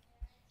garbage.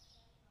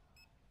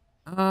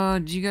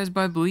 Did you guys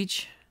buy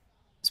bleach?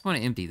 I just want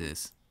to empty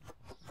this.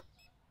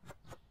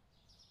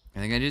 I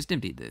think I just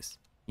emptied this.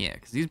 Yeah,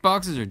 because these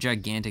boxes are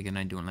gigantic and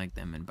I don't like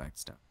them in back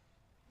stuff.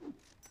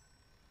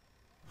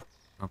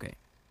 Okay.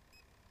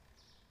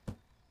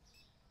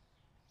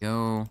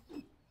 Go.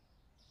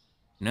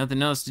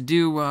 Nothing else to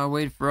do while I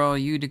wait for all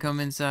you to come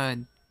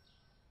inside.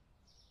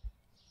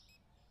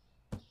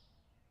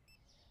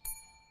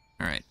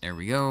 Alright, there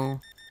we go.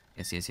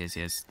 Yes.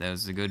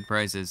 Those are good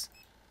prices.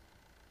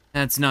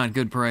 That's not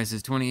good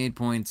prices.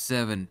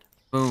 28.7.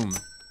 Boom.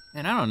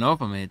 And I don't know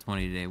if I made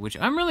 20 today, which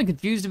I'm really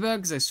confused about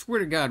because I swear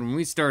to God, when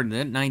we started,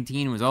 that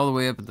 19 was all the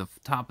way up at the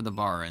top of the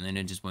bar, and then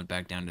it just went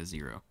back down to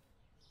 0.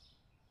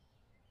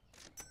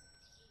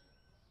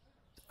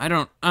 I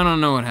don't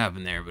know what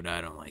happened there, but I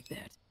don't like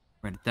that.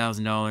 We're at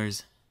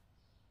 $1,000.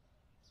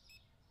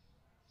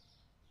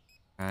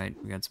 Alright,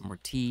 we got some more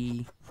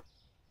tea.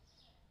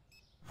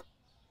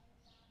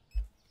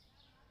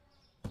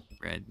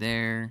 Bread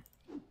there.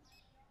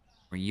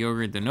 More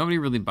yogurt, though nobody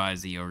really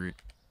buys the yogurt.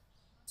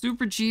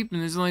 Super cheap,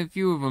 and there's only a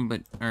few of them,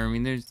 but, I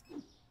mean, there's...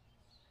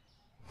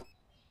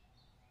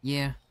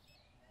 Yeah.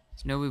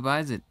 So nobody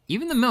buys it.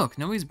 Even the milk,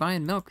 nobody's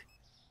buying milk.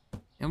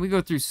 And we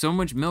go through so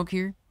much milk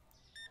here.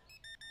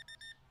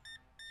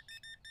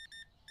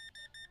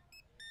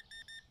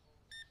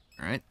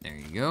 Alright, there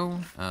you go.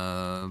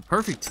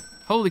 Perfect.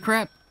 Holy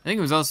crap. I think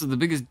it was also the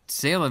biggest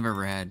sale I've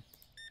ever had.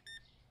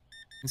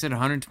 I said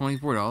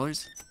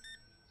 $124.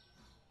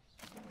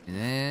 Do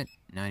that.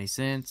 90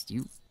 cents.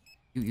 You.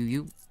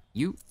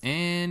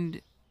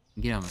 And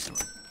get out of my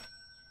store.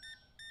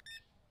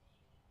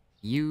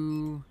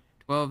 You.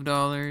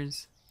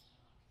 $12.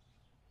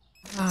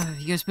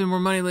 You gotta spend more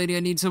money, lady. I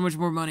need so much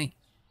more money.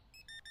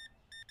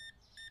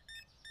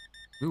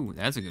 Ooh,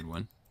 that's a good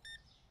one.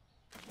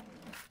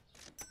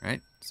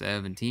 Right.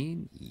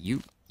 17.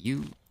 You,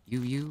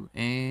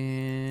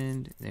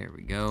 and there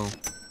we go.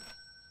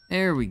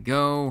 There we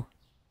go.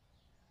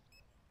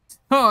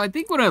 Oh, I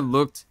think when I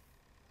looked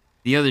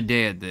the other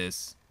day at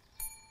this,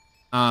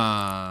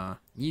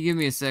 you give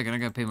me a second, I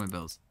gotta pay my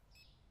bills.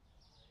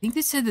 I think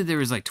they said that there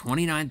was like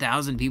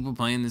 29,000 people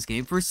playing this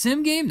game for a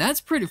sim game. That's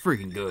pretty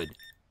freaking good.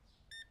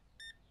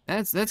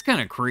 That's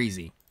kind of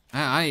crazy.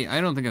 I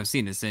don't think I've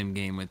seen a sim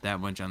game with that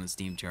much on the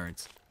Steam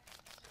charts.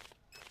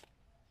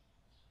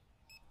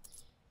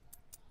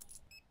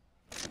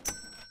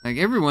 Like,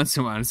 every once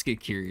in a while, I just get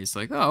curious.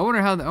 Like, oh,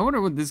 I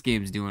wonder what this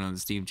game's doing on the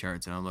Steam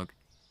charts. And I'll look.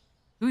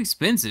 Too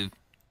expensive.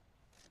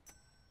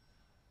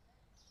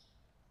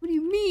 What do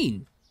you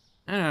mean?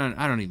 I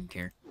don't even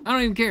care. I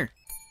don't even care.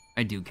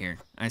 I do care.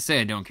 I say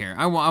I don't care.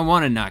 I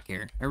want to not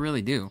care. I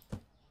really do.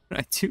 But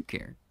I do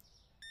care.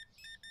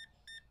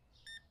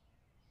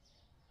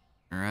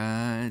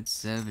 Alright,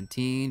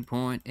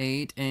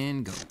 17.8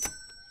 and go.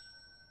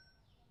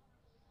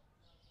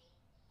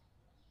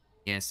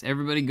 Yes,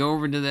 everybody go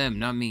over to them,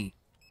 not me.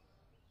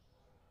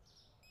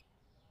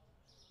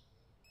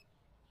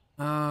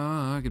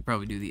 I could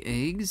probably do the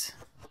eggs.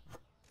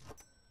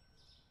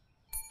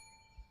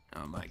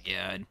 Oh my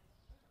God.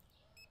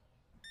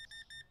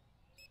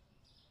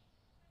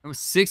 That was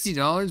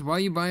 $60? Why are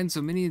you buying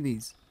so many of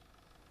these?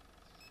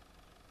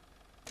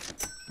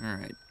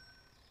 Alright.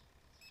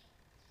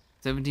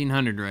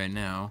 1,700 right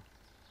now.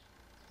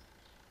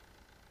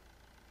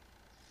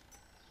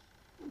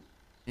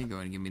 Okay, go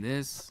ahead and give me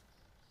this.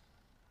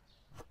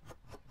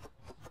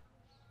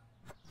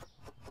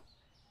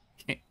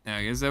 Okay,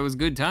 I guess that was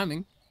good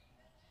timing.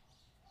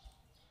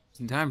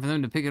 Some time for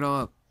them to pick it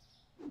all up.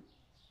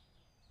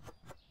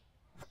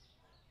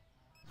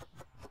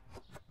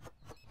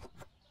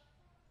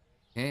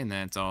 Okay, and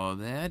that's all of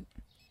that.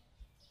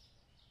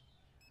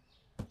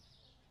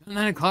 Not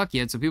 9 o'clock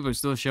yet, so people are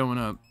still showing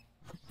up,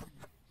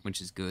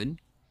 which is good.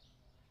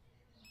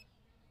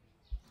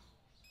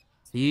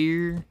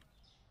 Here.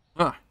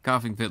 Oh,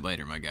 coughing fit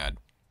later, my God.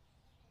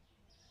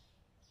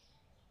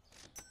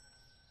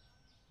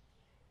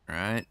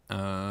 Alright,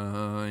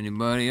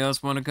 anybody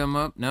else want to come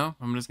up? No?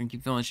 I'm just gonna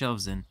keep filling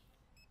shelves in.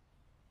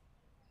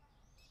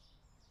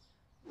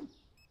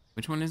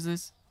 Which one is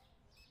this?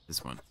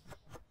 This one.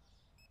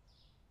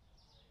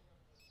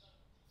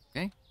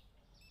 Okay.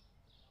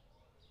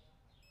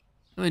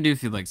 I really do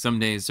feel like some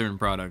days certain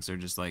products are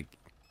just like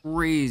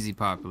crazy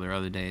popular,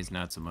 other days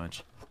not so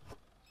much.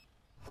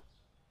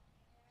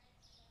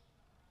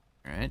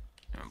 Alright,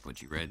 I'm gonna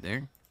put you right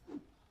there.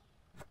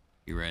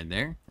 You right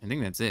there. I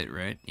think that's it,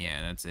 right?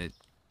 Yeah, that's it.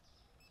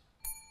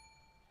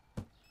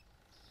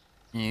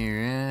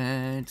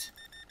 Alright.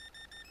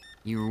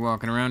 You were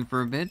walking around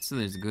for a bit, so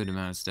there's a good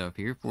amount of stuff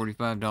here.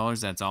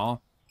 $45, that's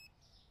all.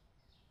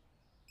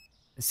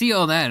 I see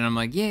all that, and I'm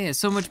like, yeah,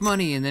 so much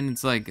money, and then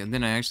it's like, and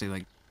then I actually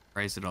like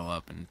price it all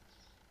up, and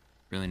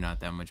really not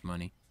that much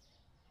money.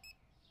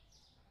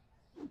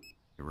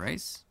 The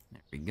rice.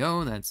 There we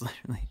go. That's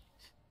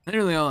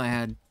literally all I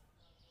had.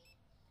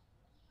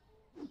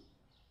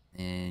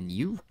 And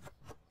you?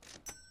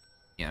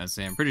 Yeah,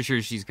 I'm pretty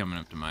sure she's coming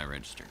up to my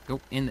register.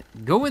 Go in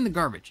the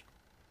garbage.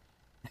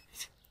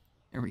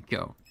 There we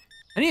go.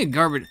 I need a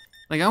garbage.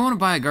 Like, I want to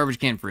buy a garbage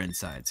can for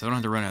inside, so I don't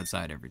have to run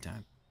outside every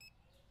time.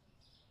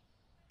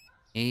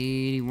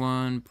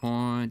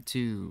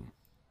 81.2.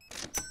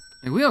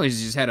 Like, we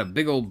always just had a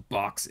big old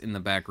box in the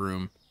back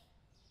room,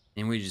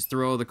 and we just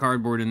throw all the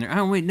cardboard in there.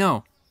 Oh wait,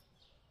 no.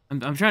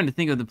 I'm trying to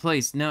think of the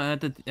place. No,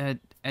 at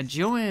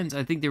Joann's,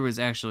 I think there was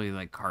actually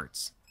like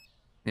carts.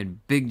 They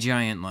had big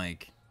giant,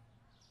 like,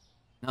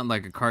 not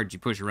like a cart you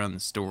push around the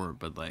store,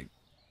 but like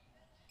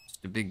just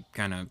a big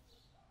kind of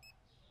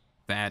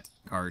fat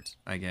cart,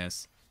 I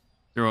guess.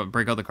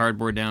 Break all the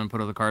cardboard down, put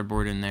all the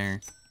cardboard in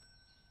there.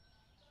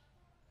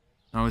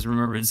 I always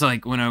remember it's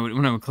like when I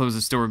would close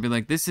the store, it'd be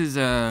like, this is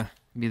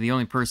be the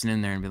only person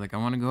in there and be like, I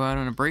want to go out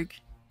on a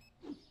break.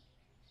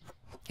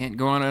 Can't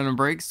go out on a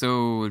break,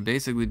 so it would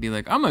basically be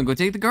like, I'm gonna go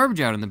take the garbage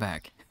out in the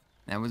back.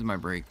 That was my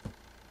break.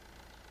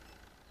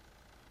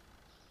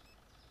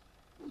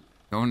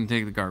 Going to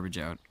take the garbage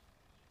out.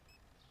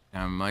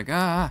 And I'm like,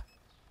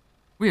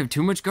 we have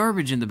too much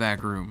garbage in the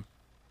back room.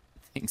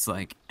 It's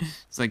like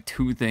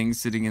 2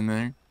 things sitting in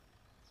there.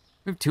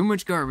 We have too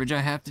much garbage, I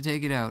have to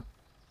take it out.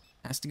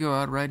 Has to go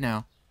out right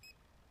now.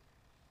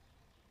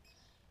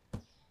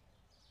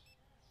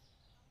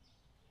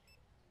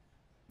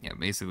 Yeah,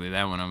 basically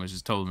that one I was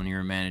just told when you're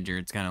a manager,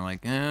 it's kind of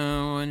like,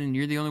 oh, and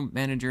you're the only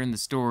manager in the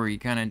store, you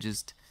kind of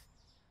just,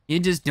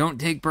 don't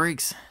take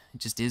breaks. It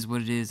just is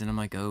what it is, and I'm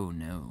like, oh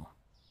no.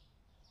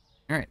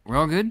 Alright, we're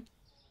all good?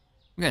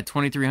 We got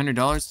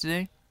 $2,300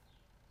 today.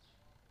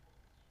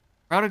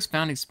 Products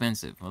found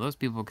expensive. Well, those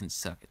people can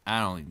suck it.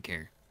 I don't even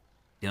care.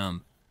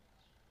 Dumb.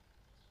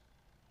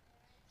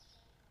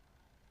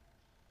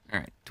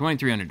 Alright,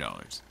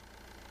 $2,300.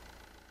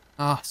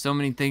 Oh, so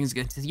many things.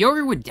 The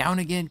yogurt went down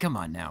again? Come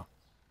on now.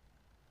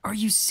 Are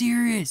you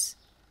serious?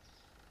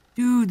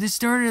 Dude, this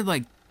started at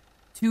like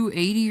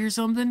 280 or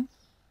something?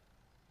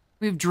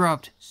 We've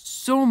dropped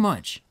so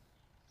much.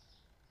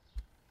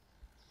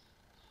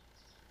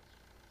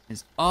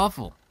 It's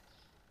awful.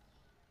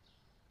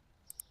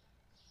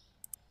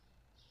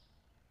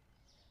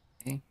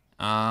 Okay.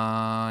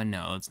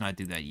 No, let's not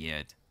do that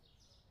yet.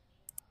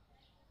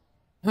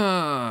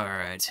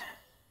 Alright.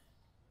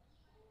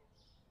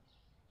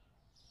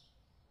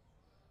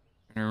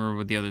 I don't remember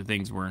what the other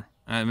things were.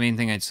 The main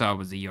thing I saw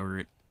was the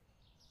yogurt.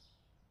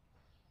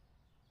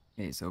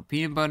 Okay, so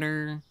peanut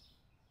butter.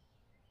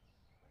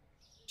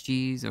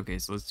 Cheese. Okay,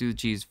 so let's do the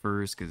cheese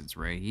first because it's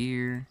right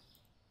here.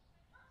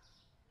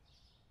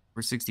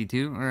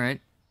 462.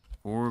 Alright.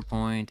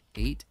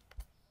 4.8.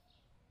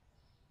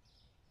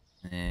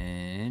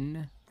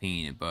 And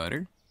peanut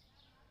butter.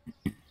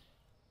 That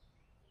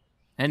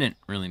didn't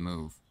really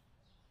move.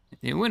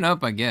 It went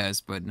up, I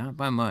guess, but not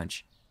by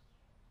much.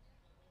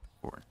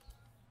 4.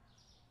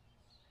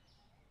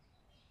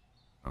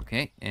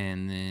 Okay,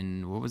 and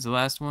then what was the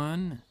last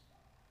one?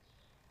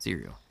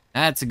 Cereal.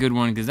 That's a good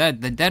one because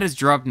that has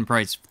dropped in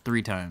price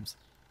 3 times.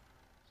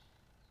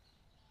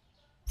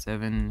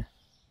 7,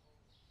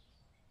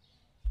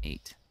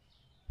 8.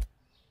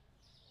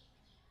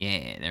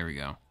 Yeah, there we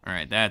go. All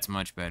right, that's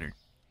much better.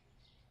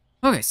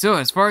 Okay, so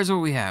as far as what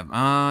we have,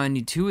 I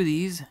need 2 of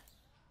these.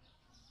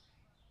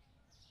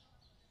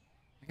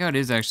 I Yeah, it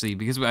is actually,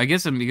 because I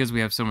guess because we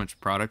have so much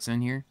products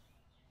in here,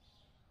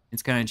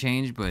 it's kind of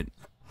changed, but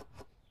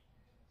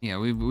yeah,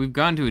 we've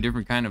gone to a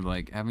different kind of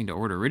like having to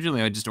order.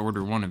 Originally, I just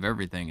order one of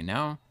everything, and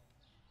now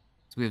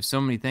so we have so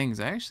many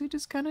things, I actually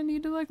just kind of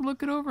need to like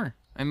look it over.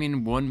 I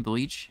mean, one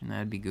bleach, and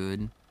that'd be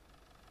good.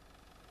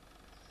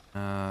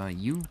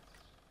 You.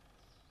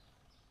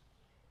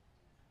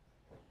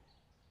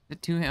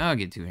 I'll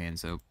get 2-hand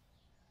soap.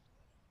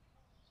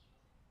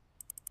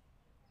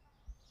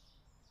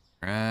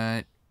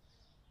 Right.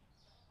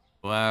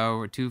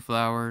 Flour, 2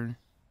 flour.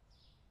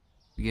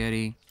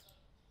 Spaghetti.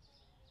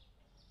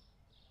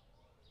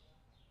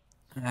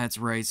 That's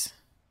rice.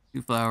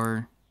 2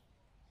 flour.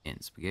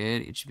 And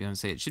spaghetti. It should be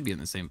on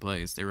the same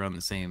place. They were on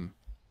the same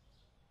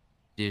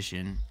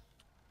edition.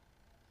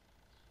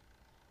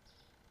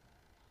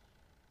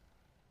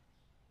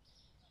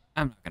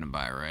 I'm not gonna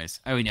buy rice.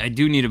 I mean, I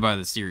do need to buy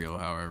the cereal,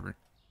 however.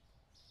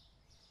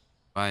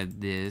 Buy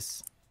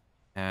this.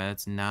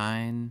 That's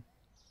 9.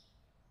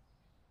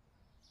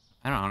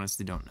 I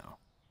honestly don't know.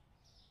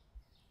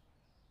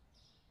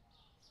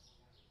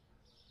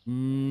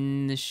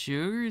 The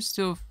sugar is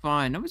still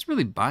fine. Nobody's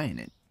really buying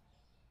it.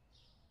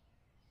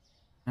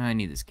 I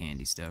need this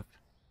candy stuff.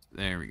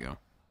 There we go.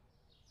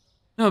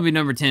 That'll be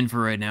number 10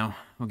 for right now.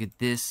 We'll get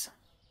this.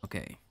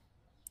 Okay.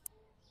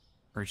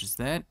 Purchase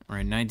that. We're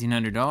at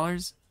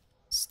 $1,900.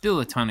 Still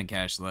a ton of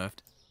cash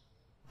left.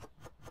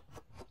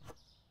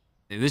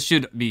 This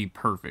should be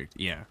perfect.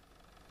 Yeah.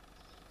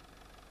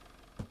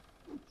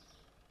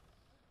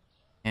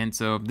 And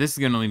so this is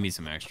going to leave me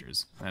some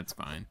extras. That's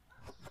fine.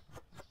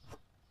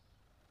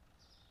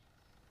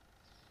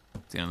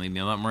 It's going to leave me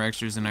a lot more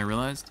extras than I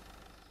realized.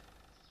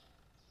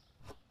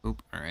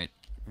 Oop, alright.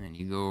 And then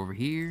you go over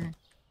here.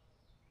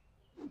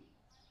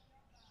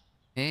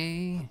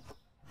 Okay.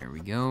 There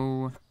we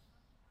go.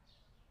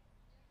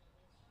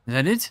 Is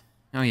that it?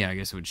 Oh yeah, I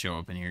guess it would show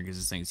up in here because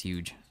this thing's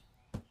huge.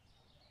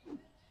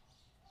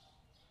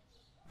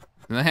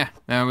 Yeah,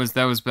 that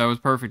was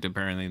perfect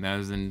apparently. That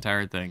was the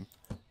entire thing.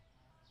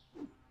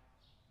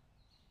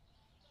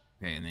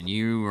 Okay, and then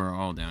you are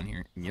all down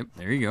here. Yep,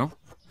 there you go.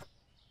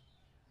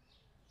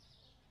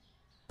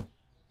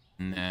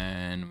 And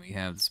then we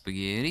have the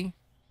spaghetti.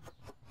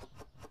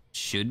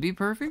 Should be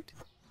perfect.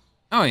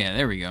 Oh yeah,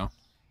 there we go.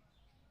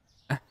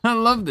 I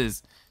love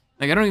this.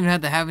 Like, I don't even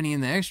have to have any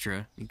in the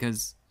extra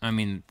because, I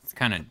mean, it's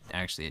kind of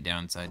actually a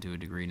downside to a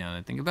degree now that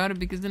I think about it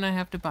because then I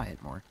have to buy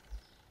it more.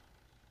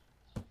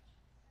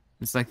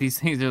 It's like these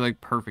things are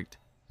like perfect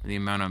for the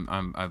amount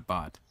I've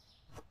bought.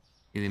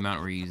 The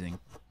amount we're using.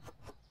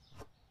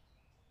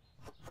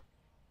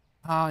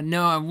 Oh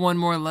no, I have one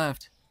more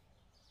left.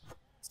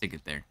 Stick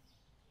it there.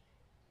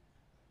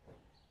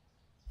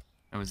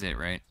 That was it,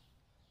 right?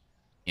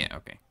 Yeah,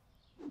 okay.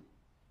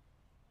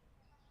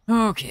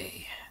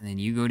 Okay, and then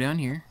you go down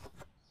here.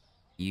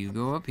 You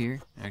go up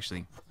here.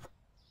 Actually.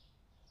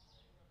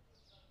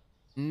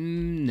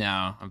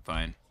 No, I'm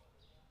fine.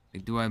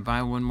 Like, do I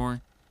buy one more?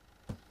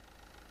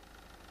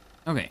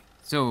 Okay,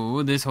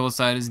 so this whole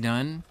side is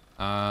done.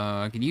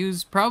 I could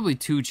use probably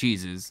 2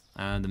 cheeses.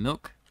 The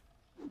milk.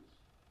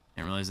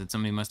 Didn't realize that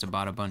somebody must have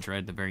bought a bunch right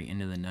at the very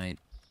end of the night.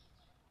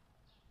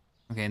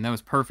 Okay, and that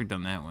was perfect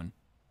on that one.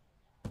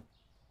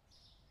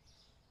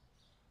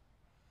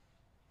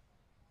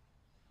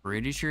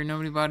 Pretty sure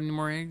nobody bought any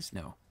more eggs?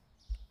 No.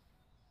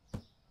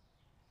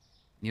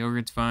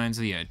 Yogurt's fine,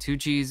 so yeah, 2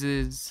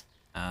 cheeses.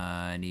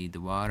 I need the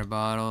water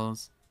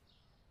bottles.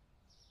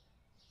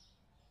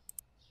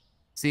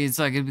 See, it's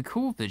like, it'd be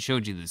cool if it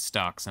showed you the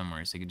stock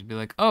somewhere, so you could be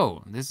like,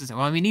 oh, this is, well,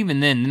 I mean, even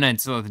then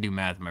I'd still have to do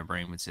math, and my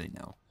brain would say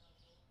no.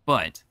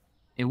 But,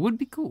 it would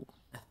be cool.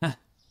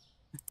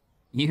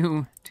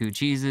 You, 2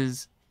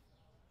 cheeses.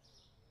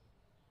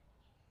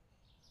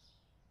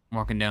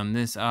 Walking down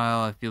this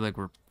aisle, I feel like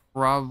we're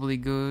probably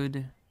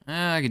good.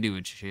 I could do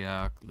a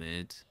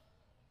chocolate.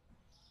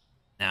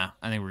 Nah,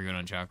 I think we're good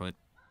on chocolate.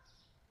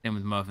 Same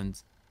with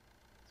muffins.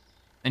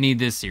 I need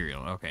this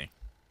cereal, okay.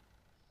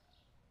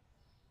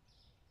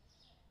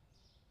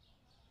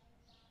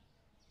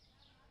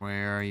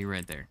 Where are you?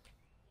 Right there.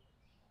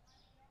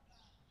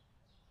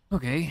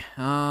 Okay,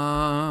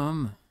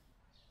 oh,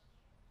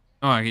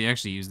 I could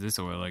actually use this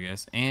oil, I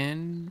guess.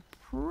 And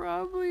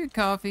probably a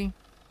coffee.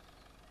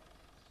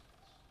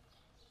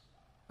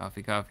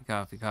 Coffee, coffee,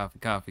 coffee, coffee,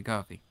 coffee,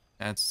 coffee.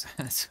 That's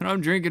what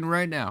I'm drinking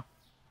right now.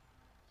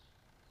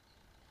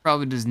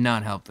 Probably does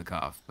not help the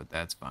cough, but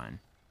that's fine.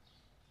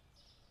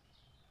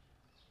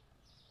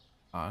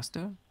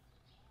 Pasta?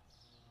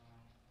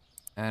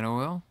 Add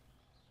oil?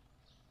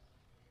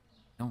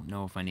 Don't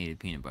know if I needed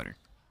peanut butter.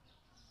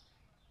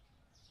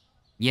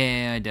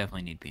 Yeah, I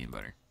definitely need peanut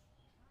butter.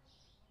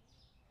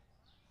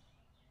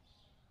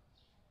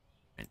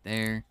 Right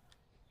there.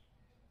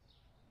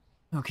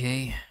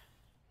 Okay.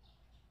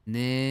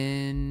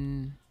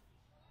 Then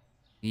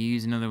you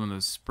use another one of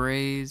those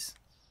sprays.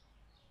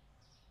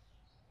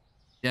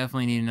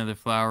 Definitely need another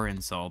flour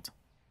and salt.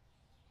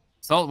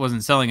 Salt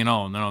wasn't selling at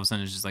all, and then all of a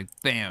sudden it's just like,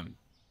 bam.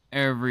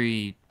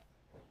 Every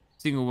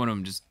single one of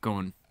them just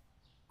going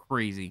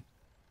crazy.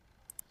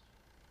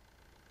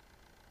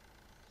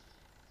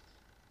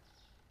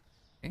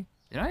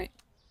 Did I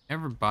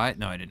ever buy it?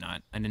 No, I did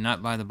not. I did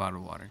not buy the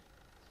bottled water.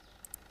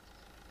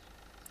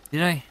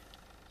 Did I?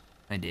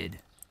 I did.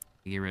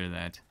 Get rid of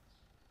that.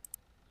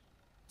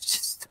 It's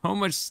just so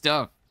much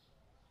stuff.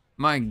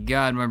 My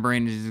God, my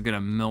brain is just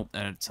gonna melt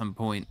at some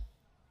point.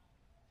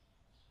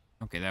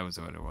 Okay, that was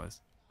what it was.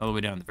 All the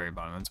way down at the very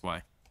bottom, that's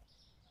why.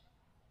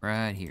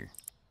 Right here.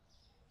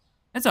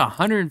 That's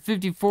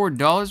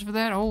 $154 for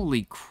that?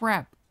 Holy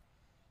crap.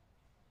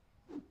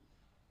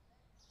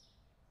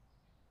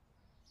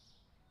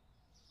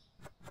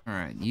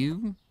 Alright,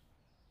 you.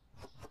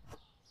 Is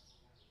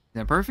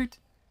that perfect?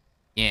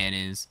 Yeah, it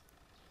is.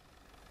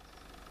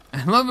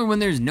 I love it when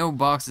there's no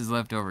boxes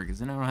left over, because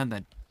then I don't have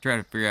to try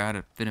to figure out how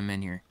to fit them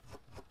in here.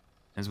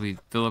 As we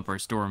fill up our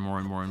store more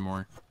and more and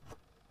more.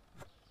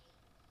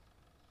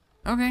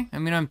 Okay, I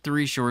mean, I'm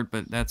 3 short,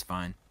 but that's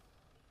fine.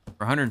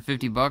 For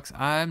 150 bucks,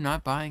 I'm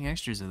not buying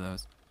extras of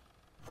those.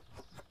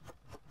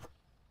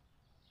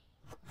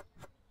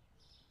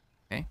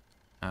 Okay.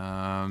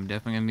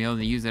 Definitely gonna be able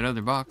to use that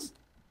other box.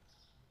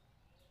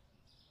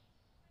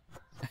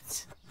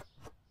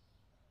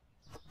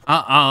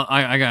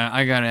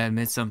 I gotta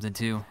admit something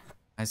too.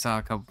 I saw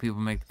a couple people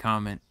make the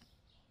comment.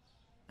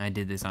 I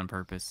did this on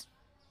purpose.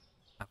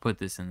 I put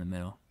this in the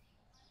middle.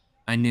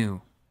 I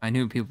knew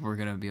people were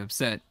gonna be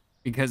upset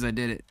because I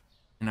did it,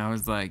 and I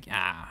was like,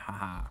 ah, ha,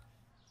 ha.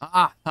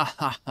 Ah, ha,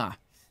 ha, ha.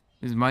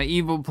 It was my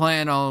evil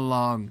plan all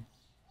along.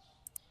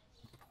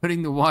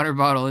 Putting the water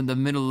bottle in the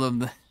middle of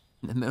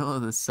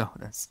the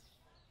sodas.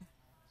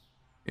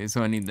 Okay,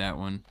 so I need that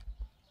one.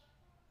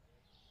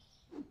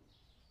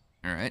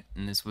 All right,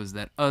 and this was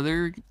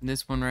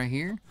this one right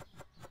here.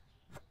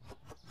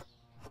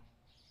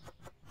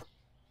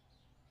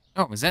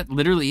 Oh, is that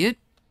literally it?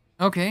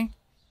 Okay,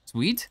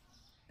 sweet.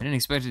 I didn't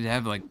expect it to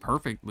have like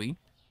perfectly.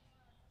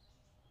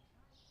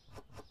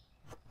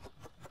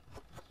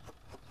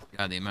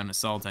 God, the amount of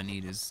salt I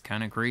need is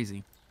kind of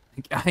crazy.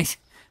 Like,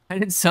 I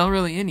didn't sell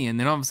really any, and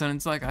then all of a sudden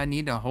it's like I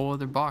need a whole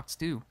other box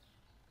too.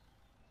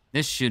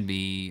 This should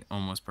be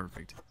almost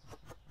perfect.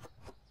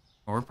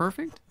 Or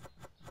perfect?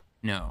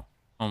 No,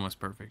 almost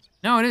perfect.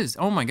 No, it is.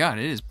 Oh my God,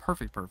 it is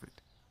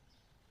perfect.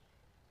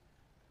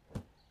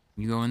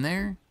 You go in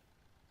there.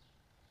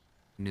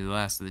 Do the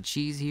last of the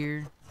cheese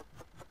here.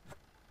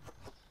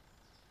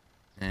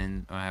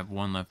 And I have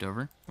one left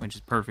over, which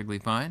is perfectly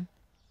fine.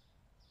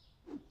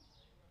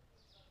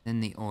 Then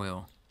the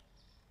oil.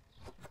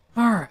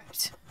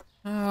 Alright.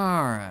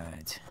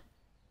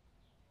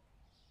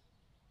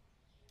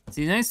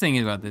 See, the nice thing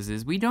about this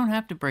is we don't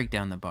have to break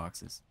down the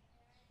boxes.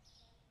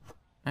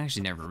 I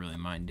actually never really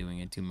mind doing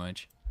it too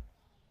much.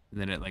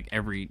 That at like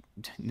every...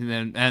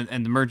 at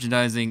the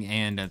merchandising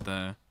and at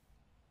the...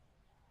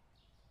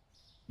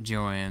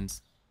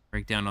 Joann's.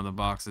 Break down all the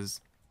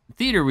boxes. In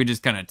theater, we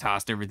just kind of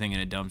tossed everything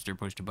in a dumpster,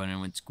 pushed a button, and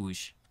went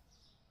squish.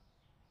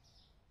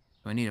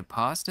 Do I need a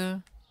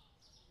pasta?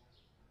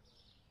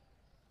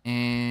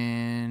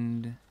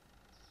 And...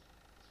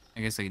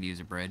 I guess I could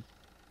use a bread.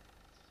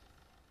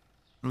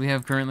 What do we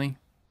have currently?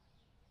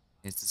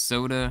 It's the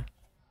soda.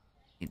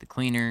 Need the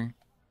cleaner.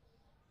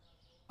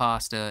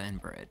 Pasta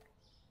and bread.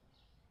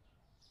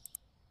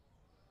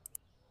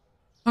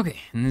 Okay,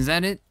 and is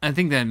that it? I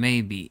think that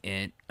may be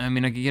it. I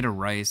mean, I could get a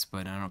rice,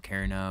 but I don't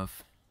care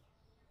enough.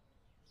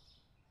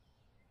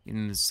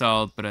 Getting the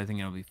salt, but I think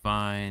it'll be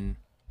fine.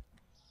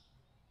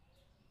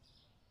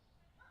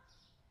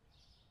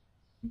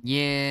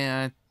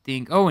 Yeah, I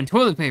think... Oh, and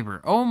toilet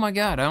paper. Oh my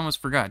God, I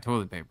almost forgot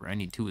toilet paper. I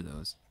need 2 of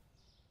those.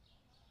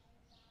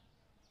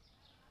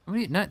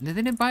 They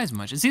didn't buy as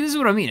much. See, this is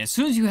what I mean. As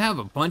soon as you have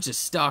a bunch of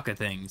stock of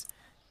things,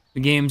 the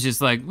game's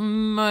just like,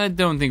 I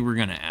don't think we're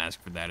gonna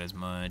ask for that as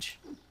much.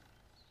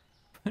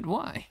 But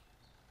why?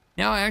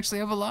 Now I actually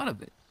have a lot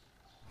of it.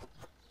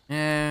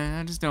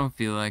 I just don't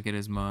feel like it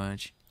as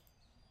much.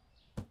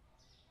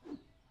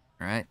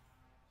 Alright.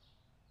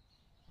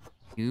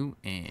 You,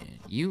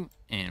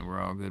 and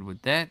we're all good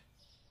with that.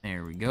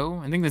 There we go.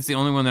 I think that's the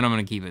only one that I'm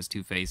gonna keep as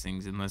 2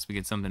 facings, unless we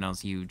get something else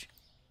huge.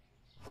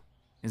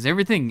 Because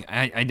everything,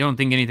 I don't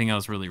think anything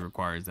else really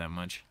requires that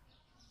much.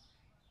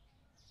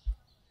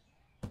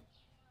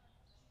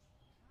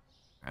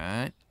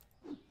 Alright.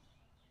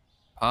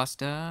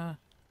 Pasta.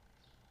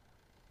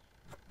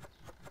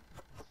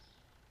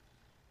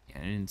 Yeah,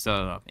 I didn't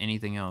sell it off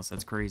anything else.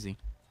 That's crazy.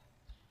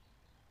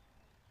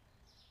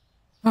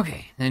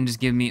 Okay, then just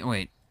give me...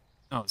 Wait.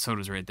 Oh, the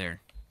soda's right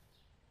there.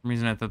 For some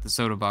reason I thought the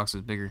soda box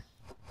was bigger.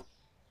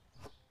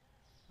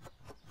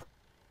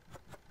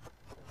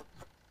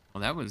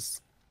 Well, that was...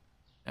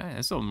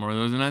 I sold more of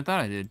those than I thought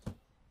I did.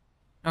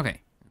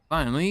 Okay,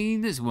 finally,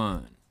 this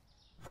one.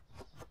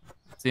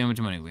 Let's see how much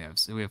money we have.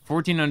 So we have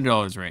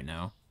 $1,400 right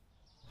now.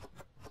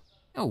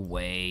 No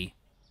way.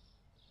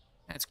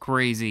 That's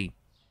crazy.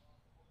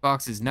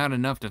 Box is not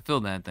enough to fill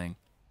that thing.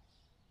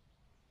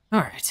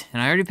 Alright,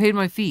 and I already paid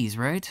my fees,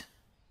 right?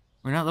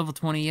 We're not level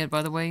 20 yet,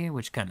 by the way,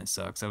 which kind of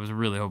sucks. I was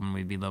really hoping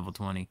we'd be level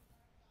 20.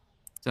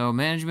 So,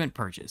 management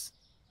purchase.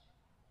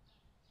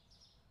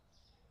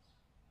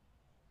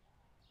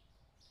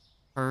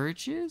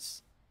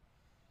 Purchase?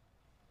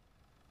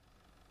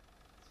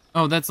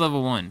 Oh, that's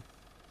level 1.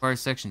 As far as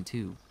section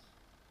 2.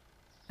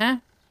 Huh?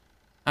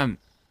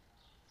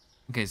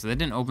 Okay, so that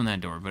didn't open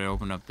that door, but it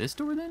opened up this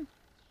door then?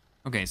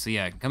 Okay, so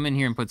yeah, I can come in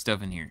here and put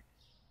stuff in here.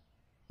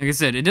 Like I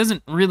said, it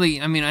doesn't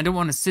really, I mean, I don't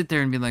want to sit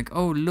there and be like,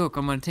 oh, look,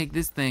 I'm going to take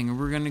this thing and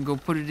we're going to go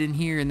put it in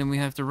here and then we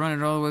have to run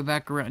it all the way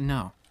back around.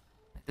 No,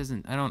 it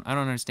doesn't, I don't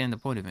understand the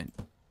point of it.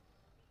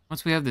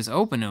 Once we have this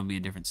open, it'll be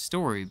a different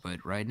story,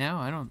 but right now,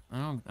 I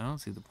don't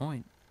see the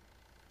point.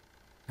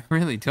 I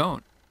really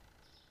don't.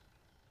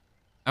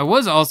 I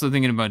was also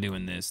thinking about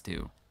doing this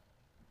too.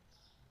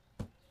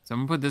 So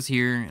I'm gonna put this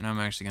here and I'm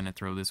actually gonna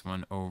throw this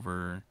one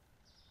over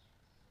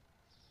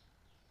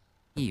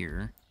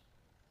here.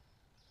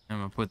 I'm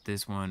gonna put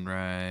this one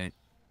right...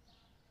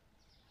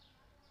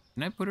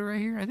 Can I put it right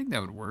here? I think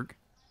that would work.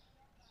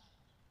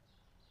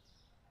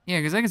 Yeah,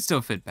 because I can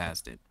still fit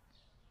past it.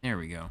 There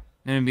we go.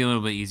 Then it'd be a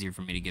little bit easier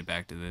for me to get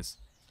back to this.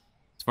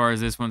 As far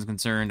as this one's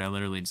concerned, I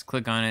literally just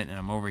click on it and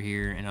I'm over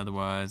here, and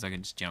otherwise I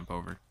can just jump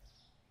over.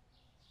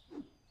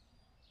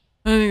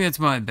 I think that's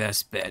my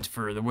best bet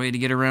for the way to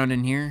get around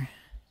in here.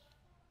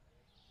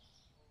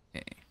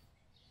 Okay.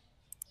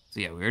 So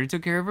yeah, we already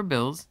took care of our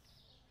bills.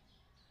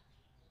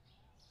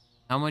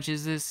 How much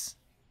is this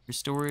for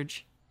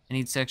storage? I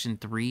need section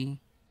 3.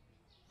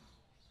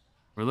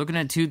 We're looking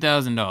at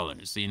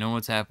 $2,000. So you know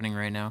what's happening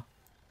right now?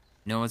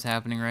 You know what's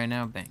happening right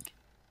now? Bank.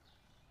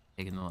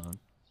 Taking the loan.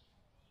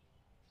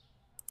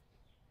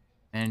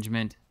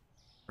 Management.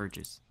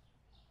 Purchase.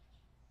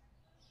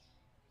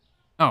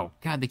 Oh,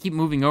 God, they keep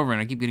moving over and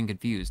I keep getting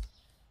confused.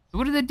 So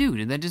what did that do?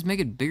 Did that just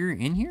make it bigger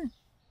in here?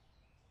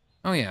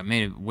 Oh yeah, it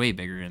made it way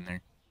bigger in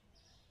there.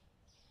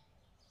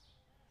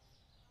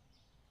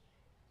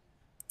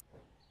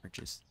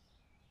 Purchase.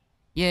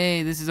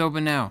 Yay, this is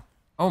open now.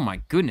 Oh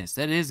my goodness,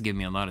 that is giving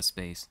me a lot of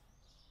space.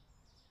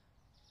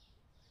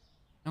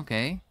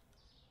 Okay.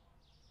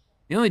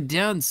 The only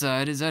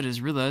downside is I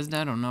just realized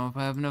I don't know if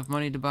I have enough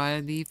money to buy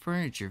the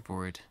furniture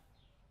for it.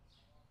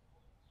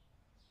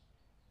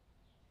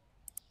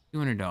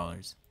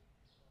 $200.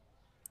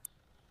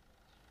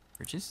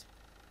 Purchase.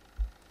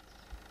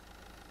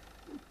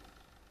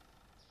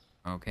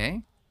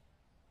 Okay.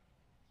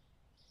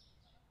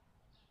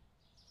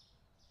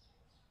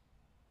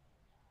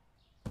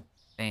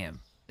 Bam.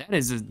 That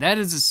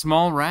is a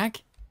small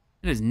rack?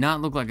 That does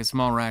not look like a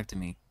small rack to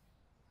me.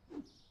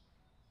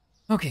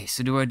 Okay,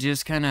 so do I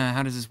just kind of...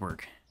 How does this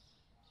work?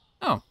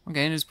 Oh,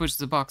 okay, it just pushes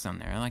the box on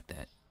there. I like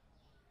that.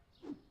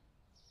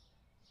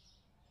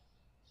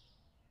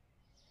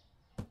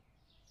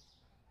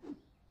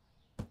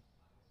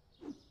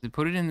 Does it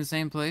put it in the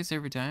same place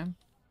every time?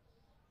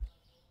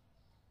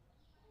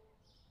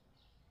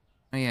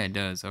 Oh, yeah, it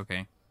does.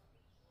 Okay.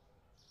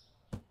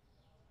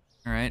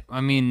 Alright.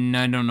 I mean,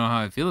 I don't know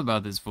how I feel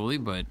about this fully,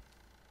 but at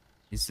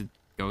least it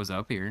goes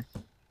up here.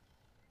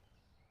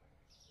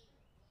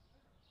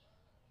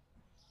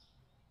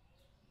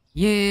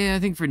 Yeah, I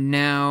think for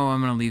now,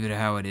 I'm going to leave it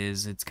how it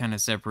is. It's kind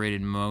of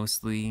separated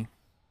mostly.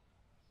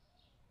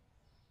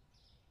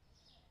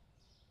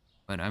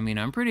 But, I mean,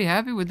 I'm pretty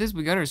happy with this.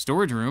 We got our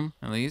storage room,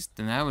 at least.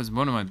 And that was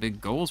one of my big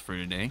goals for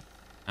today.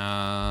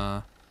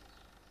 I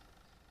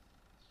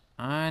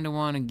don't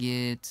want to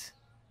get...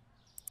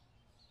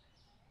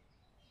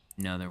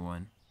 another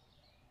one.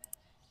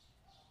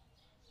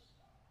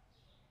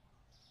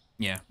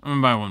 Yeah, I'm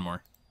gonna buy one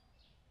more.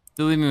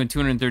 Still leaving me with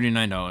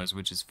 $239,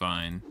 which is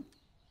fine.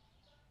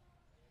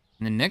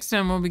 And then next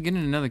time we'll be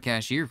getting another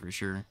cashier for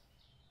sure.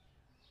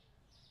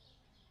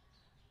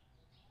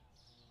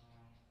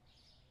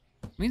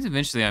 Means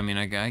eventually, I mean,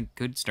 I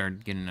could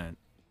start getting a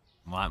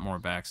lot more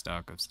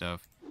backstock of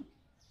stuff.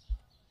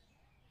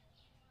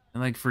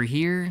 And like for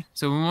here,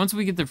 so once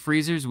we get the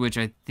freezers, which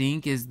I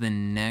think is the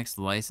next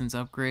license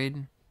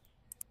upgrade.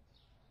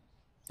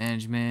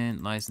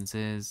 Management,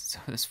 licenses. So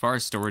as far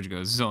as storage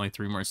goes, there's only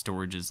 3 more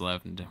storages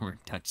left and we're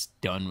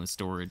done with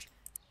storage.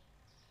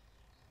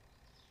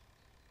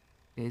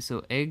 Okay,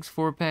 so eggs,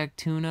 4-pack,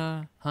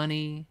 tuna,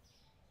 honey,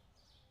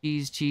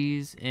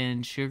 cheese,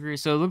 and sugar.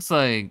 So it looks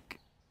like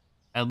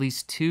at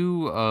least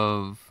 2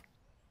 of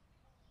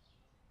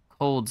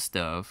cold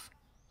stuff.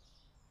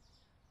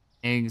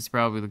 Eggs,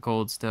 probably the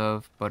cold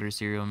stuff. Butter,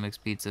 cereal,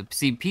 mixed pizza.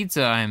 See,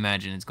 pizza, I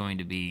imagine, is going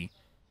to be...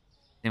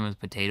 Same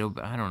with potato,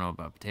 I don't know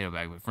about potato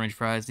bag, but French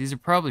fries, these are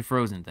probably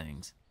frozen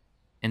things.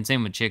 And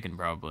same with chicken,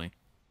 probably.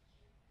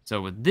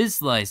 So with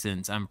this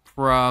license, I'm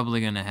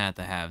probably gonna have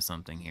to have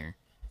something here.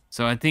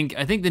 So I think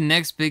the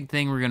next big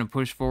thing we're gonna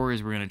push for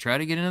is we're gonna try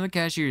to get another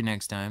cashier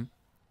next time.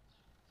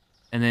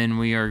 And then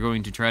we are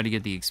going to try to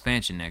get the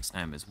expansion next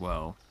time as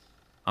well.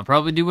 I'll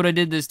probably do what I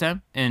did this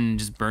time and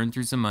just burn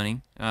through some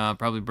money.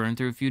 Probably burn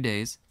through a few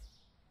days.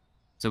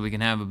 So we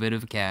can have a bit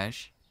of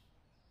cash.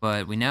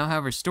 But we now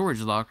have our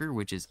storage locker,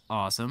 which is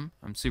awesome.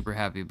 I'm super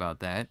happy about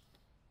that.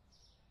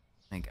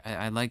 Like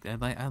I like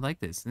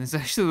this. This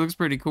actually looks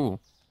pretty cool.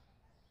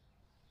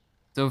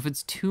 So if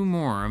it's 2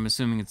 more, I'm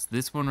assuming it's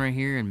this one right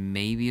here and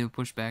maybe a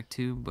pushback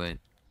 2, but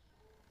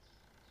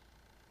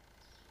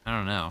I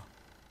don't know.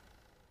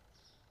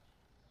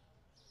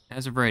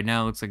 As of right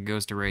now, it looks like it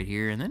goes to right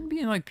here and then be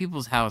in like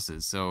people's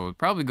houses. So it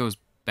probably goes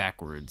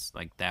backwards,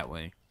 like that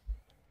way.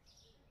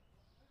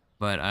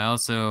 But I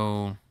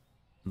also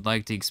would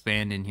like to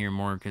expand in here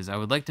more because I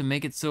would like to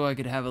make it so I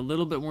could have a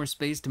little bit more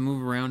space to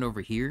move around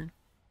over here.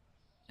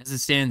 As it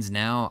stands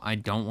now, I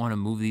don't want to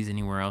move these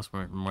anywhere else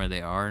from where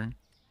they are.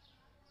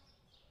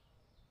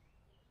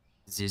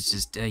 It's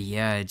just,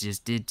 yeah, it's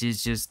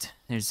just,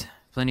 there's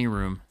plenty of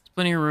room. There's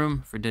plenty of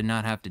room for to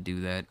not have to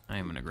do that. I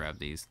am gonna grab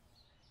these.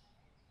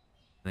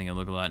 I think it'll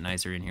look a lot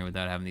nicer in here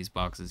without having these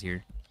boxes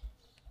here.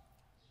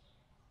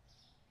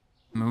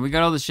 I mean, we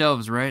got all the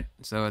shelves, right?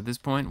 So at this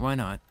point, why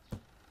not?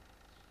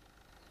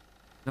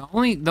 The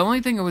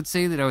only thing I would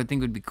say that I would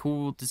think would be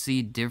cool to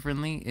see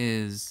differently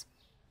is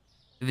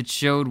if it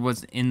showed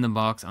what's in the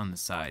box on the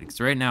side. Because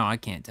right now, I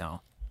can't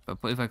tell. But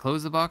if I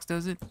close the box,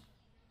 does it?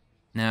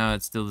 No,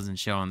 it still doesn't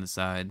show on the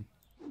side.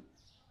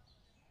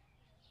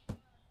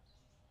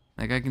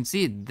 Like, I can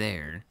see it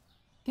there.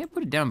 Can't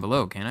put it down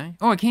below, can I?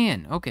 Oh, I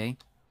can. Okay.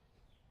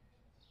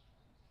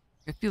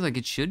 I feel like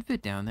it should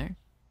fit down there.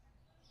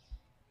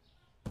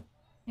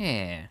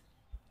 Yeah.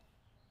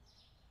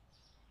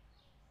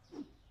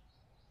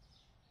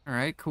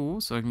 Alright,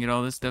 cool. So I can get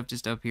all this stuff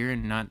just up here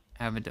and not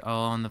have it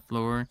all on the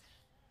floor.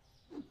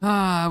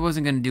 I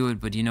wasn't gonna do it,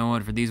 but you know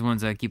what? For these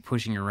ones, I keep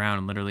pushing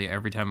around literally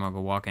every time I'll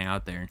go walking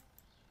out there.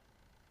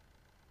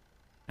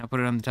 Can I put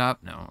it on the top?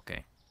 No,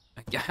 okay.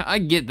 I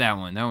get that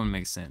one. That one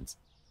makes sense.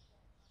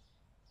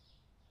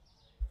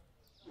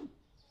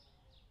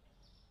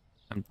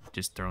 I'm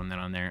just throwing that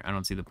on there. I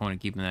don't see the point of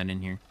keeping that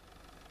in here.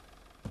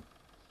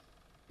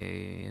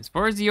 Okay, as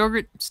far as the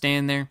yogurt,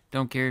 stand there.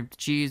 Don't care. The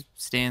cheese,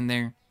 stand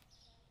there.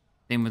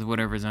 Same with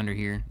whatever's under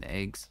here. The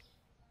eggs.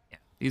 Yeah,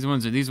 these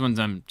ones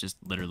I'm just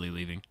literally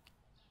leaving.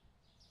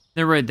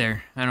 They're right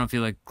there. I don't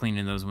feel like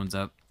cleaning those ones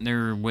up.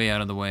 They're way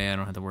out of the way. I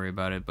don't have to worry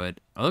about it. But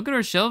look at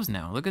our shelves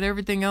now. Look at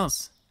everything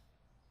else.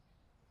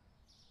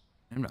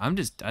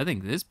 I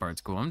think this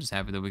part's cool. I'm just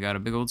happy that we got a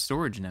big old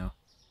storage now.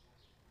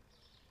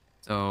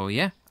 So,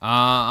 yeah.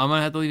 I'm going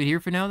to have to leave it here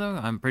for now, though.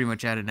 I'm pretty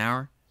much at an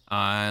hour.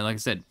 Like I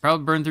said,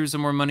 probably burn through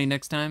some more money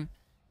next time.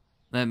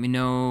 Let me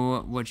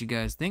know what you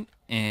guys think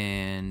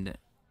and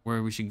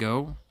where we should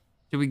go.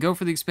 Should we go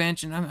for the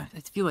expansion? I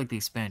feel like the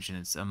expansion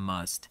is a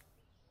must.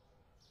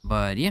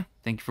 But, yeah.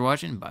 Thank you for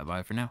watching.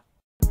 Bye-bye for now.